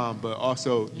 Okay. But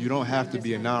also, you don't have to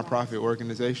be a nonprofit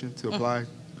organization to apply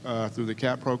through the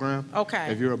CAP program. Okay.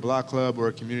 If you're a block club or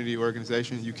a community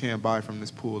organization, you can buy from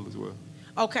this pool as well.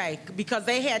 Okay, because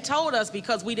they had told us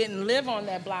because we didn't live on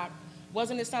that block,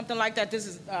 wasn't it something like that? This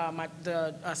is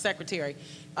the secretary,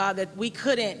 that we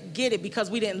couldn't get it because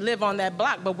we didn't live on that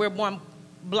block, but we're one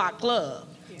block club.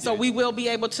 So we will be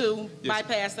able to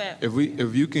bypass that.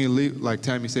 If you can leave, like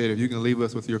Tammy said, if you can leave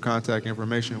us with your contact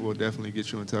information, we'll definitely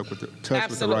get you in touch with the right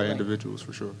Absolutely. individuals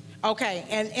for sure. Okay,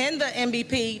 and in the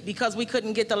MBP, because we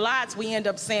couldn't get the lots, we ended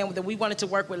up saying that we wanted to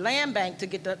work with Land Bank to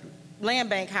get the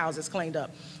Land Bank houses cleaned up.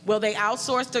 Well, they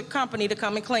outsourced a company to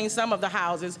come and clean some of the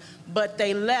houses, but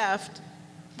they left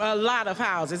a lot of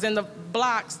houses. In the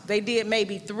blocks, they did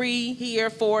maybe 3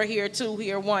 here, 4 here, 2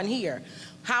 here, 1 here.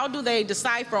 How do they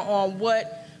decipher on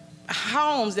what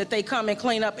homes that they come and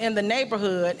clean up in the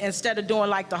neighborhood instead of doing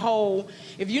like the whole,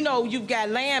 if you know you've got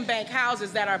Land Bank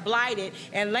houses that are blighted,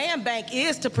 and Land Bank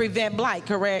is to prevent blight,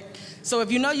 correct? So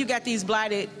if you know you got these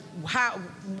blighted,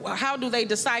 how do they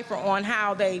decipher on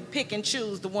how they pick and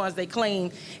choose the ones they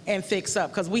clean and fix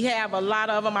up? Because we have a lot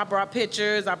of them. I brought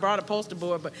pictures, I brought a poster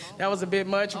board, but that was a bit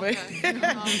much. Okay.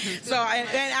 So,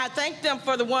 and I thank them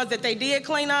for the ones that they did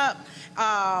clean up.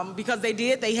 Because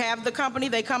they have the company,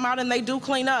 they come out and they do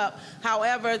clean up.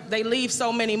 However, they leave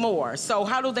so many more. So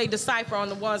how do they decipher on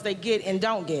the ones they get and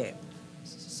don't get?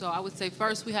 So I would say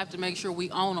first we have to make sure we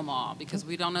own them all because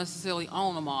we don't necessarily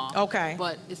own them all. Okay.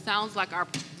 But it sounds like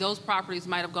those properties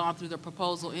might have gone through the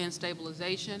proposal and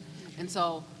stabilization. And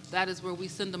so that is where we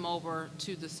send them over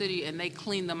to the city and they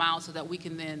clean them out so that we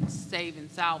can then save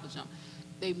and salvage them.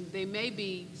 They may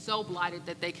be so blighted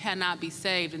that they cannot be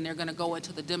saved and they're going to go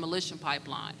into the demolition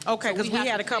pipeline. Okay, because we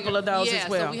had a couple of those as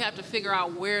well. So we have to figure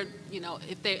out where, you know,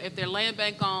 if they're Land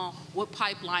Bank on, what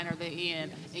pipeline are they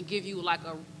in, and give you like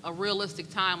a realistic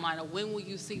timeline of when will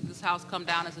you see this house come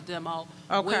down as a demo?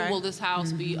 Okay. When will this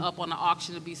house be up on the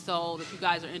auction to be sold if you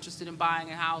guys are interested in buying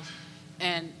a house?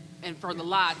 And for the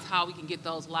lots, how we can get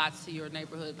those lots to your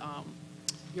neighborhood,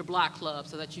 your block club,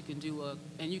 so that you can do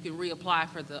and you can reapply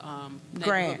for the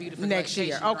grant next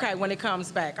year. Okay, right. when it comes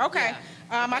back. Okay.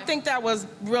 Yeah. I think that was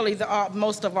really the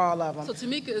most of all of them. So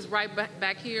Tamika is right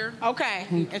back here. Okay,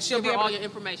 and she'll Give be her able all to... your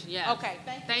information. Yeah. Okay,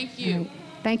 thank you.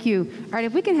 Thank you. All right,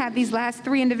 if we can have these last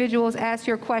 3 individuals ask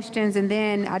your questions, and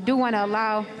then I do want to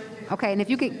allow, okay, and if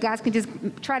you guys can just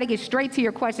try to get straight to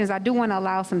your questions, I do want to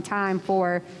allow some time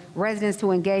for residents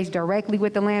to engage directly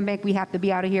with the Land Bank. We have to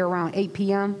be out of here around 8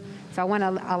 p.m., so I want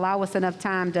to allow us enough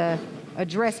time to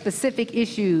address specific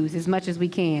issues as much as we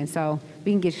can. So if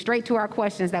we can get straight to our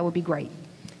questions, that would be great.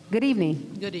 Good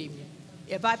evening. Good evening.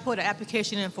 If I put an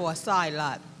application in for a side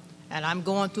lot, and I'm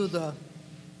going through the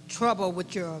trouble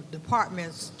with your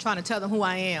departments, trying to tell them who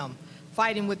I am,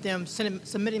 fighting with them,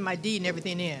 submitting my deed and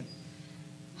everything in,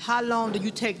 how long do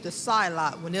you take the side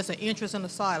lot when there's an interest in the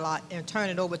side lot and turn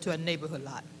it over to a neighborhood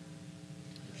lot?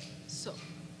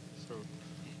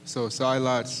 So side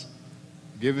lots,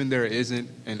 given there isn't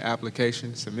an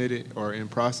application submitted or in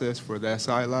process for that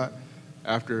side lot,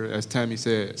 after, as Tammy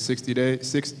said, 60 days,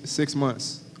 6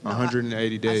 months,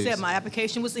 180 days. I said my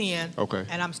application was in. Okay.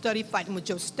 And I'm study fighting with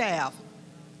your staff,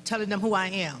 telling them who I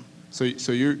am. So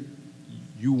you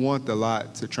want the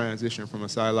lot to transition from a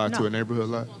side lot to a neighborhood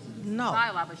lot? No.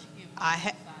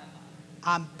 I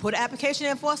put an application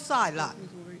in for a side lot.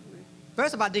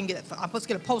 First of all, I'm supposed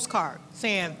to get a postcard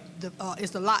saying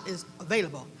the lot is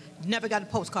available. Never got a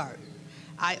postcard.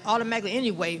 I automatically,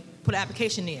 anyway, put an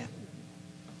application in.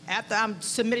 After I'm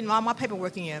submitting all my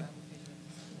paperwork in,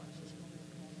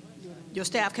 your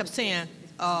staff kept saying,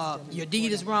 your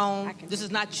deed is wrong, this is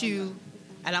not you,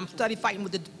 and I'm study fighting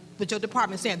with your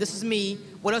department saying, this is me,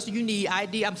 what else do you need,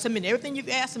 ID, I'm submitting everything you've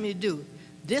asked me to do.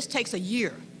 This takes a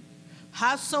year.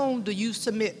 How soon do you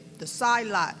submit the side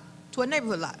lot to a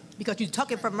neighborhood lot? Because you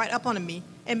took it from right up under me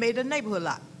and made it a neighborhood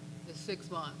lot. It's 6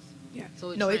 months. Yeah.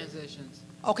 So it No, transitions.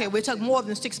 Okay, well, it took more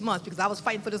than 6 months because I was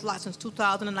fighting for this lot since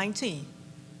 2019.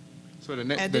 So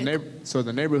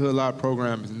the neighborhood lot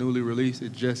program is newly released.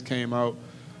 It just came out,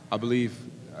 I believe,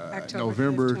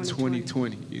 November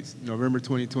 2020. November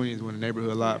 2020 is when the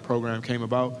neighborhood lot program came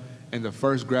about, and the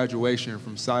first graduation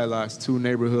from side lots to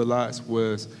neighborhood lots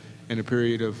was in the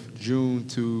period of June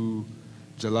to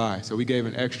July. So we gave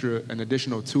an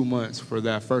additional 2 months for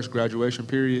that first graduation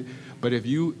period. But if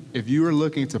you are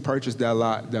looking to purchase that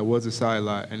lot that was a side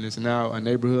lot and it's now a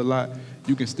neighborhood lot,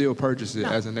 you can still purchase it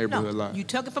as a neighborhood lot. You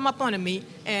took it from up under me,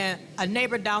 and a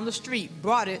neighbor down the street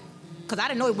brought it, because I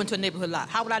didn't know it went to a neighborhood lot.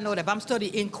 How would I know that? If I'm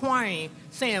studying, inquiring,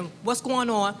 saying, what's going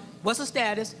on, what's the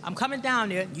status, I'm coming down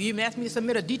there, you even asked me to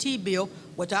submit a DT bill,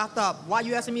 which I thought, why are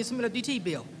you asking me to submit a DT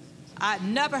bill? I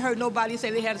never heard nobody say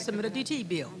they had to submit a DT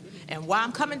bill. And while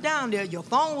I'm coming down there, your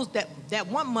phones that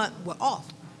 1 month were off.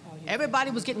 Everybody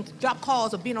was getting dropped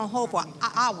calls of being on hold for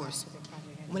hours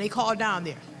when they called down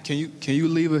there. Can you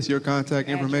leave us your contact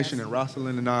information, and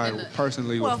Rosalind and I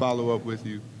personally will follow up with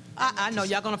you? I know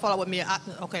y'all gonna follow up with me.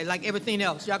 Okay, like everything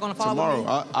else, y'all gonna follow tomorrow.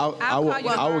 up with me.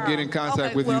 I will get in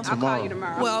contact with you tomorrow. I'll call you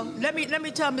tomorrow. Well, let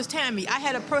me tell Miss Tammy, I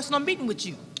had a personal meeting with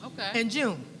you in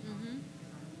June.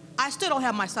 I still don't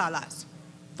have my side lots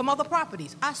from other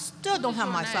properties. I still don't have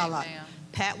my side lot.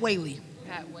 Pat Whaley.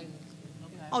 Pat Whaley.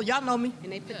 Okay. Oh, y'all know me.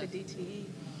 And they put the DTE,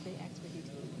 they asked for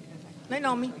DTE. They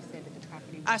know me.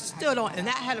 I still don't, and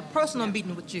I had a personal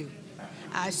meeting with you.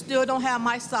 I still don't have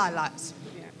my side lots.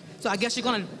 So I guess you're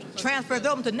gonna transfer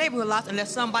them to neighborhood lots and let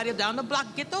somebody down the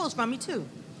block get those from me too.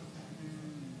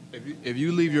 If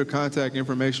you leave your contact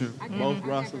information, both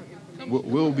Rosalind,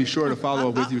 we'll be sure to follow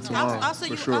up with you tomorrow. I'll see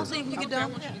you when you get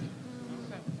done. Go ahead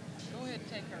and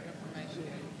take her information.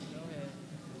 Go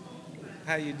ahead.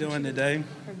 How you doing today?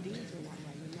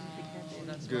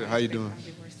 Good. How you doing?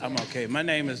 I'm okay. My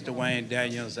name is Dwayne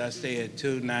Daniels. I stay at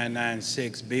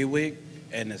 2996 Bewick,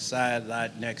 and the side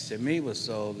lot next to me was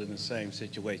sold in the same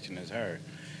situation as her.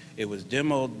 It was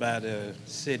demoed by the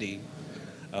city.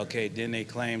 Okay, then they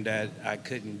claimed that I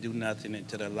couldn't do nothing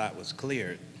until the lot was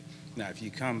cleared. Now, if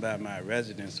you come by my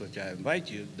residence, which I invite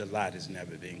you, the lot has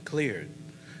never been cleared.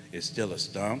 It's still a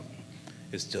stump,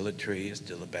 it's still a tree, it's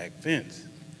still a back fence.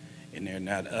 And they're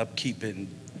not upkeeping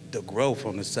the growth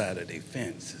on the side of their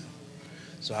fence.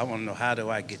 So I want to know, how do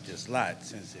I get this lot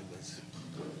since it was?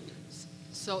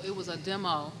 So it was a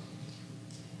demo,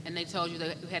 and they told you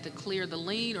that you had to clear the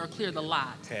lien or clear the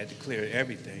lot? Had to clear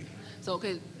everything. So,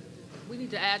 okay, we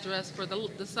need the address for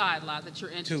the side lot that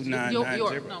you're interested in.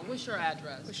 2990. No, what's your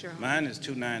address? What's your home? Mine is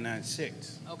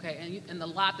 2996. Okay, and the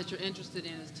lot that you're interested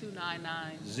in is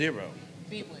 299?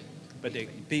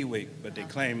 Bewick. But they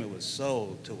claim it was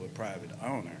sold to a private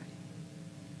owner.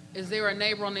 Is there a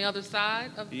neighbor on the other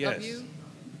side of you? Yes.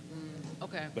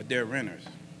 Okay. But they're renters.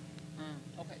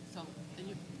 Okay, so,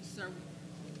 sir,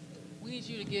 we need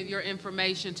you to give your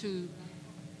information to,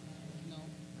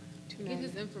 get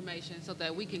his information so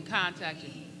that we can contact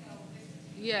you.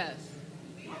 Yes.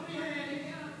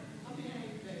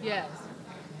 Yes.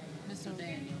 Mr.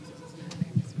 Daniels.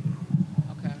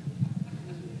 Okay.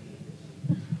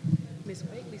 Miss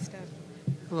Wakely stuff.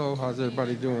 Hello, how's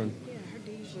everybody doing? Yeah, her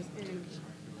deed was in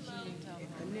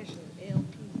initial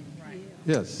LP.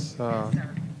 Yes.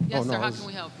 Yes, sir, how can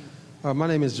we help you? My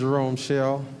name is Jerome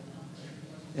Shell,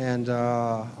 and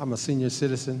I'm a senior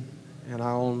citizen, and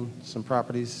I own some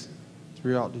properties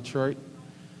throughout Detroit.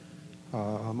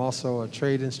 I'm also a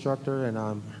trade instructor, and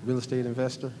I'm a real estate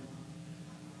investor.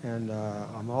 And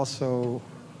I'm also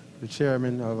the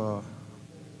chairman of a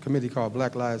committee called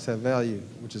Black Lives Have Value,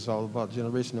 which is all about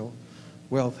generational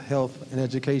wealth, health, and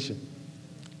education.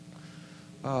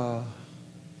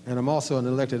 And I'm also an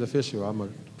elected official. I'm a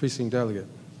precinct delegate.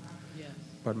 Yes.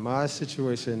 But my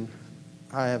situation,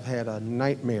 I have had a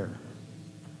nightmare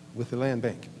with the land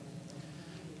bank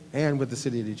and with the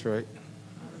city of Detroit.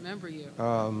 I remember you.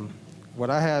 What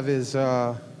I have is,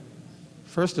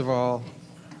 first of all,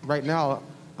 right now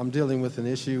I'm dealing with an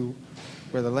issue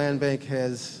where the land bank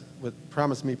has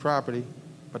promised me property,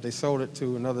 but they sold it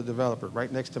to another developer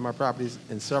right next to my properties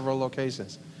in several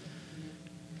locations.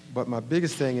 But my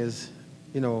biggest thing is,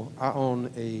 you know, I own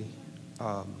a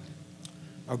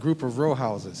group of row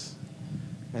houses,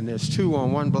 and there's 2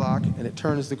 on one block, and it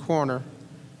turns the corner,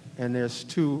 and there's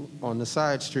 2 on the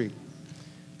side street.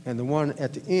 And the one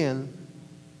at the end,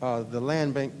 the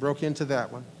land bank broke into that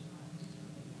one,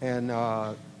 and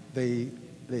they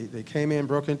came in,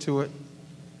 broke into it.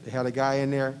 They had a guy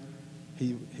in there.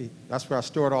 That's where I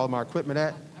stored all my equipment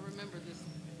at. I remember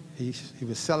this. He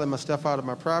was selling my stuff out of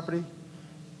my property.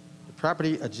 The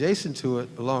property adjacent to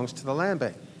it belongs to the land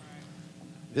bank.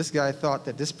 This guy thought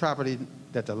that this property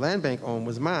that the land bank owned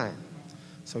was mine.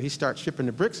 So he started stripping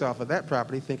the bricks off of that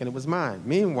property thinking it was mine.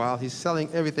 Meanwhile, he's selling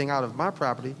everything out of my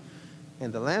property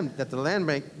and the land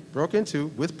bank broke into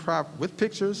with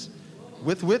pictures,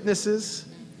 with witnesses,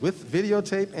 with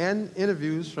videotape and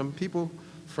interviews from people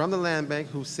from the land bank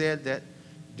who said that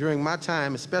during my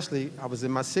time, especially I was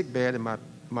in my sick bed and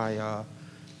my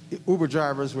Uber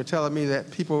drivers were telling me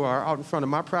that people are out in front of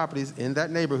my properties in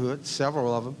that neighborhood,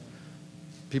 several of them,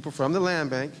 people from the land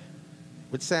bank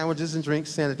with sandwiches and drinks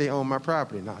saying that they own my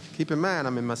property. Now, keep in mind,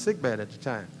 I'm in my sick bed at the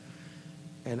time.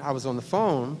 And I was on the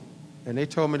phone, and they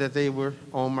told me that they were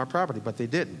on my property, but they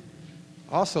didn't.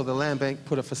 Also, the land bank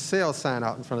put a for sale sign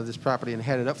out in front of this property and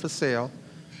had it up for sale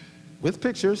with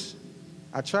pictures.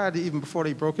 I tried to, even before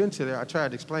they broke into there, I tried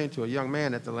to explain to a young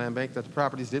man at the land bank that the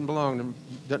properties didn't belong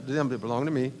to them, they belonged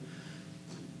to me.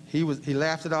 He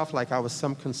laughed it off like I was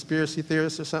some conspiracy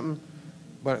theorist or something.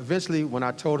 But eventually, when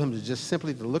I told him to just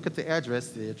simply to look at the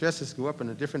addresses go up in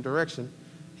a different direction,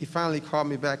 he finally called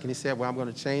me back and he said, well, I'm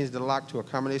going to change the lock to a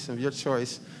combination of your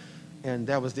choice. And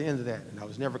that was the end of that. And I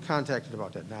was never contacted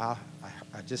about that. Now,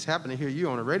 I just happened to hear you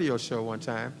on a radio show one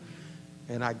time,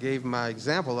 and I gave my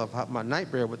example of my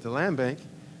nightmare with the land bank,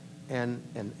 and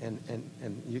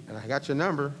I got your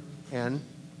number, and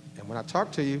when I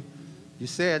talked to you, you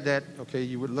said that, okay,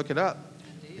 you would look it up,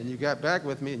 and you got back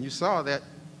with me, and you saw that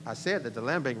I said that the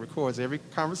land bank records every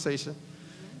conversation,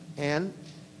 and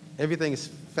everything is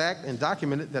fact and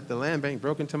documented that the land bank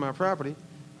broke into my property,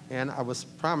 and I was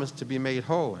promised to be made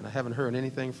whole, and I haven't heard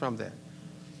anything from that.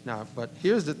 Now, but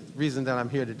here's the reason that I'm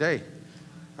here today.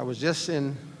 I was just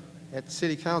at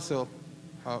City Council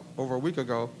over a week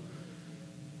ago.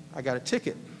 I got a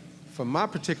ticket for my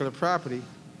particular property,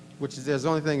 which is there's the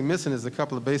only thing missing is a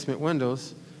couple of basement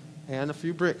windows and a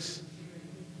few bricks.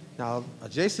 Now,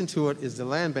 adjacent to it is the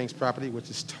land bank's property,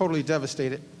 which is totally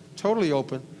devastated, totally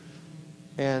open,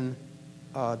 and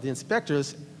the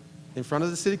inspectors in front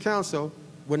of the City Council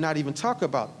would not even talk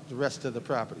about the rest of the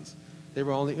properties. They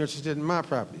were only interested in my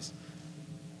properties.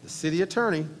 The city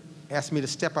attorney asked me to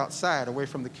step outside away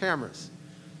from the cameras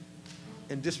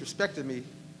and disrespected me.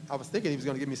 I was thinking he was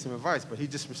going to give me some advice, but he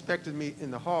disrespected me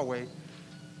in the hallway,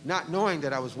 not knowing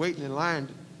that I was waiting in line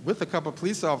with a couple of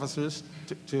police officers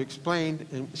to explain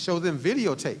and show them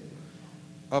videotape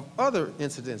of other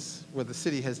incidents where the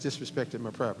city has disrespected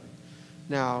my property.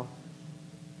 Now,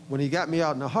 when he got me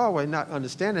out in the hallway, not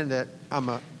understanding that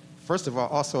I'm first of all,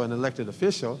 also an elected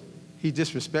official, he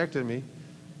disrespected me,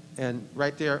 and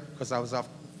right there, because I was off,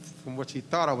 from which he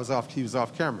thought I was off, he was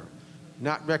off camera.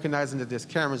 Not recognizing that there's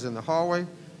cameras in the hallway,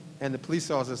 and the police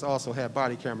officers also had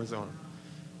body cameras on them.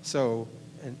 So,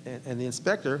 and the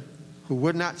inspector, who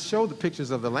would not show the pictures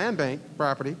of the land bank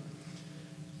property,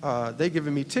 they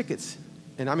giving me tickets,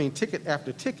 and I mean ticket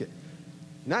after ticket.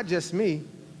 Not just me,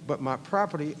 but my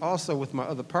property also with my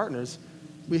other partners.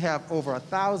 We have over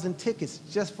 1,000 tickets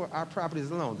just for our properties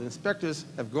alone. The inspectors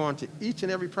have gone to each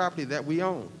and every property that we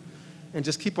own and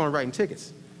just keep on writing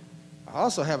tickets. I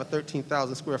also have a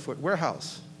 13,000 square foot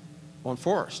warehouse on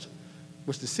Forest,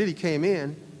 which the city came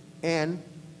in and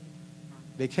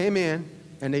they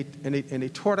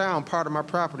tore down part of my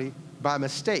property by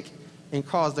mistake and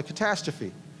caused a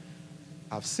catastrophe.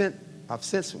 I've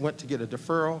since went to get a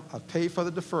deferral. I've paid for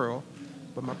the deferral,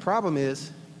 but my problem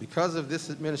is because of this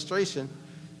administration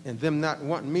and them not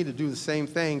wanting me to do the same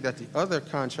thing that the other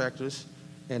contractors,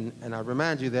 and I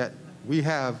remind you that we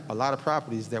have a lot of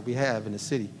properties that we have in the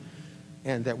city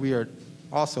and that we are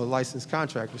also licensed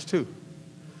contractors too.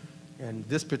 And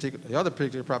the other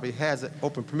particular property has an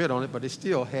open permit on it, but they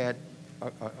still had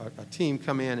a team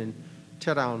come in and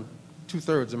tear down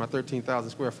 2/3 of my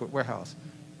 13,000 square foot warehouse.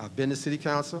 I've been to City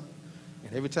Council,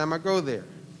 and every time I go there,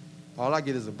 all I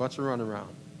get is a bunch of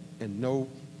runaround and no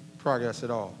progress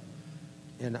at all.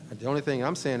 And the only thing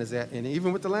I'm saying is that, and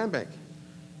even with the land bank,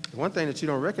 the one thing that you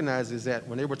don't recognize is that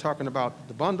when they were talking about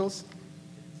the bundles,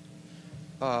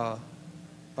 the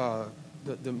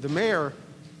mayor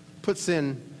puts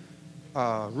in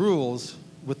rules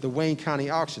with the Wayne County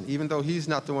auction, even though he's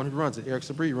not the one who runs it. Eric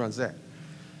Sabri runs that.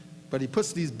 But he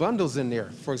puts these bundles in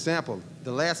there. For example,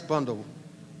 the last bundle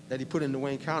that he put into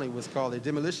Wayne County was called a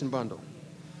demolition bundle.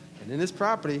 And in this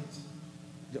property,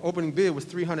 the opening bid was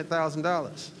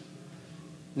 $300,000.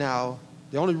 Now,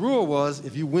 the only rule was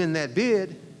if you win that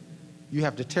bid, you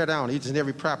have to tear down each and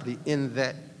every property in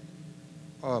that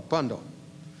bundle.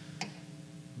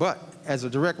 But as a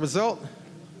direct result,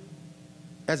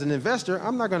 as an investor,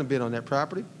 I'm not going to bid on that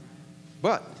property.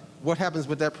 But what happens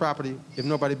with that property if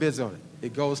nobody bids on it?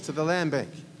 It goes to the land bank.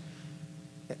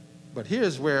 But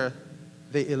here's where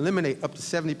they eliminate up to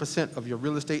 70% of your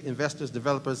real estate investors,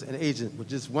 developers, and agents with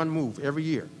just one move every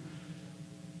year.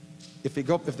 If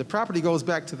the property goes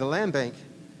back to the land bank,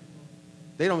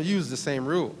 they don't use the same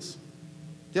rules.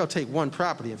 They'll take one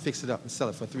property and fix it up and sell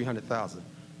it for $300,000.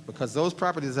 Because those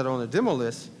properties that are on the demo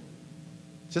list,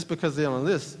 just because they're on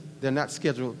the list, they're not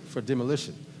scheduled for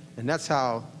demolition. And that's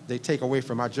how they take away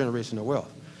from our generational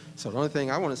wealth. So the only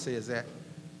thing I want to say is that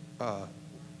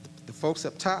the folks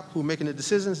up top who are making the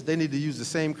decisions, they need to use the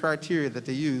same criteria that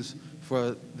they use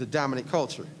for the dominant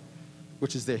culture,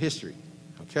 which is their history,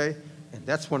 okay? And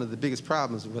that's one of the biggest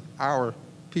problems with our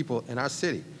people in our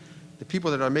city. The people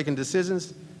that are making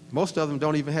decisions, most of them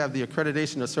don't even have the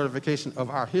accreditation or certification of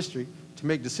our history to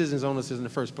make decisions on us in the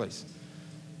first place.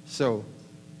 So,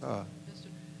 I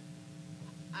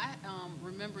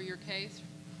remember your case,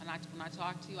 and when I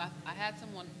talked to you, I had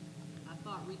someone I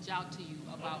thought reach out to you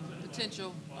about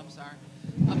potential,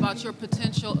 about your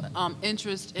potential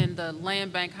interest in the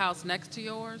land bank house next to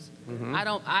yours. Mm-hmm.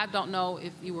 I don't know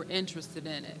if you were interested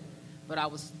in it, but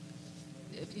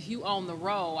if you own the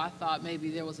row, I thought maybe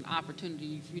there was an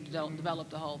opportunity for you to develop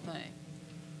the whole thing.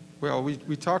 well,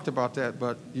 we talked about that,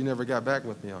 but you never got back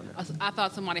with me on that. I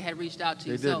thought somebody had reached out to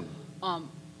you. They didn't. So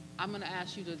I'm going to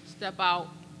ask you to step out,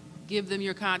 give them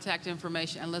your contact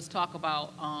information, and let's talk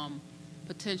about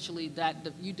potentially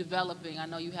you developing. I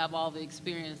know you have all the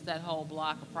experience, that whole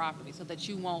block of property, so that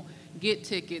you won't get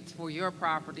tickets for your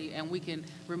property, and we can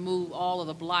remove all of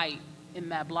the blight in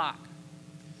that block.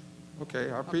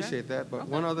 Okay, I appreciate that, but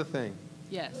one other thing.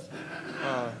 Yes.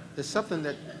 It's something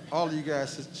that all of you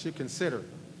guys should consider.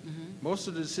 Most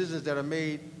of the decisions that are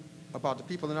made about the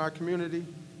people in our community,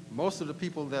 most of the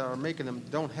people that are making them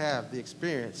don't have the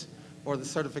experience or the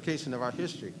certification of our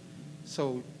history.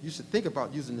 So you should think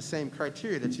about using the same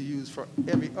criteria that you use for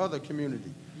every other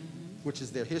community, which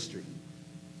is their history,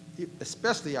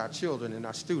 especially our children and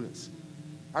our students.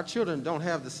 Our children don't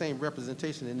have the same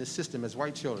representation in this system as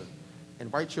white children,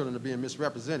 and white children are being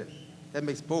misrepresented. That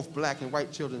makes both black and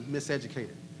white children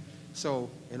miseducated. So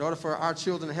in order for our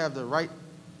children to have the right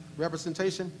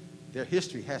representation, their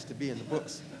history has to be in the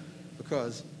books.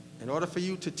 Because in order for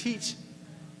you to teach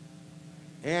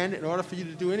and in order for you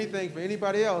to do anything for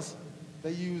anybody else,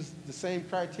 they use the same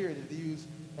criteria that they use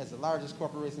as the largest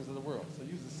corporations of the world. So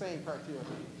use the same criteria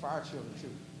for our children too.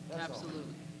 That's Absolutely. all.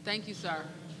 Thank you, sir.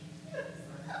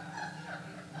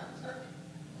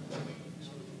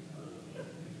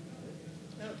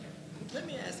 Let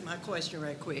me ask my question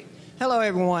right quick. Hello,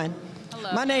 everyone.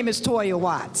 Hello. My name is Toya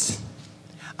Watts.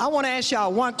 I want to ask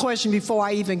y'all one question before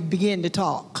I even begin to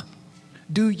talk.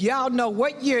 Do y'all know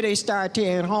what year they started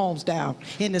tearing homes down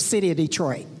in the city of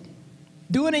Detroit?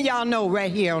 Do any of y'all know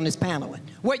right here on this panel?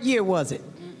 What year was it?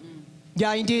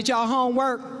 Y'all ain't did y'all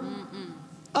homework?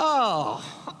 Oh,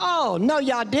 no,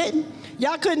 y'all didn't.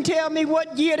 Y'all couldn't tell me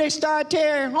what year they started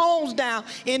tearing homes down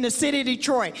in the city of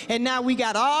Detroit. And now we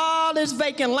got all this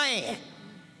vacant land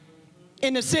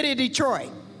in the city of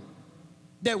Detroit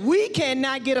that we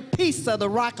cannot get a piece of the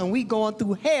rock, and we going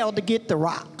through hell to get the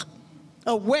rock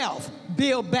of wealth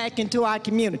built back into our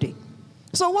community.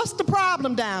 So what's the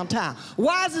problem downtown?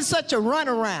 Why is it such a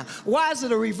runaround? Why is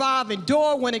it a revolving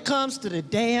door when it comes to the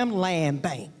damn land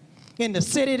bank in the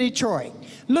city of Detroit?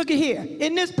 Look at here.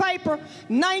 In this paper,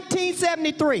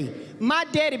 1973, my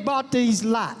daddy bought these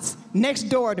lots next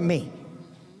door to me.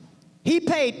 He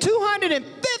paid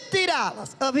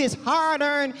 $250 of his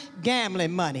hard-earned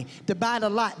gambling money to buy the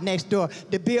lot next door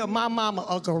to build my mama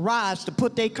a garage to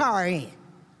put their car in.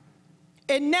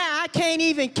 And now I can't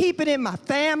even keep it in my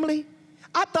family.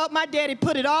 I thought my daddy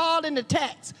put it all in the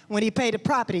tax when he paid the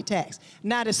property tax.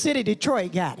 Now the city of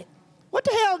Detroit got it. What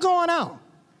the hell going on?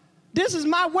 This is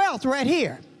my wealth right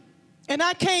here. And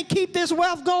I can't keep this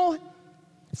wealth going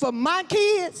for my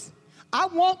kids. I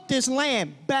want this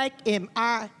land back in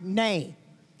our name.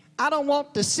 I don't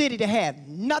want the city to have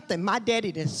nothing my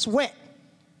daddy to sweat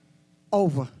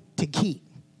over to keep.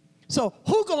 So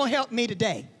who gonna help me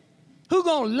today? Who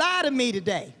gonna lie to me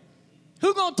today?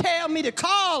 Who gonna tell me to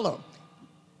call them?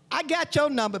 I got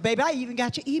your number, baby. I even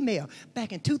got your email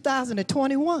back in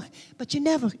 2021, but you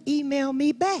never emailed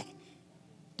me back.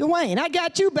 Dwayne, I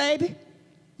got you, baby.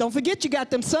 Don't forget you got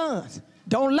them sons.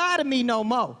 Don't lie to me no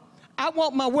more. I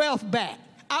want my wealth back.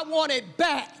 I want it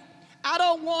back. I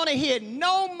don't want to hear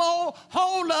no more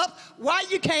hold up why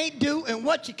you can't do and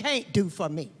what you can't do for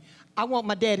me. I want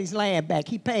my daddy's land back.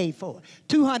 He paid for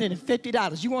it.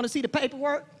 $250. You want to see the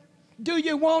paperwork? Do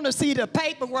you want to see the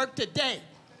paperwork today?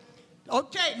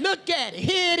 Okay, look at it.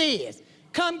 Here it is.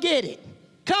 Come get it.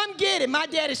 Come get it. My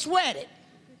daddy sweated.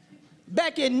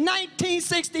 Back in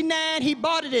 1969, he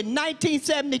bought it in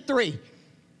 1973.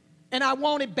 And I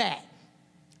want it back.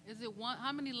 Is it one?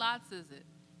 How many lots is it?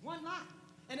 One lot.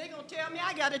 And they're going to tell me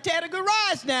I got to tear the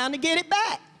garage down to get it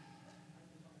back.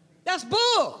 That's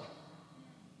bull.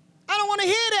 I don't want to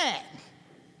hear that.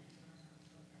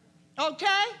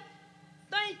 Okay?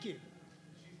 Thank you.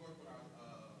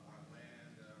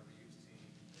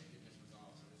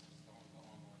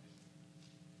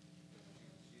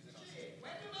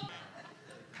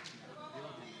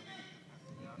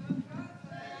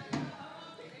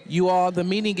 You all, the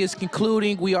meeting is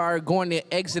concluding. We are going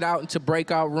to exit out into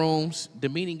breakout rooms. The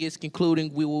meeting is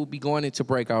concluding. We will be going into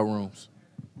breakout rooms.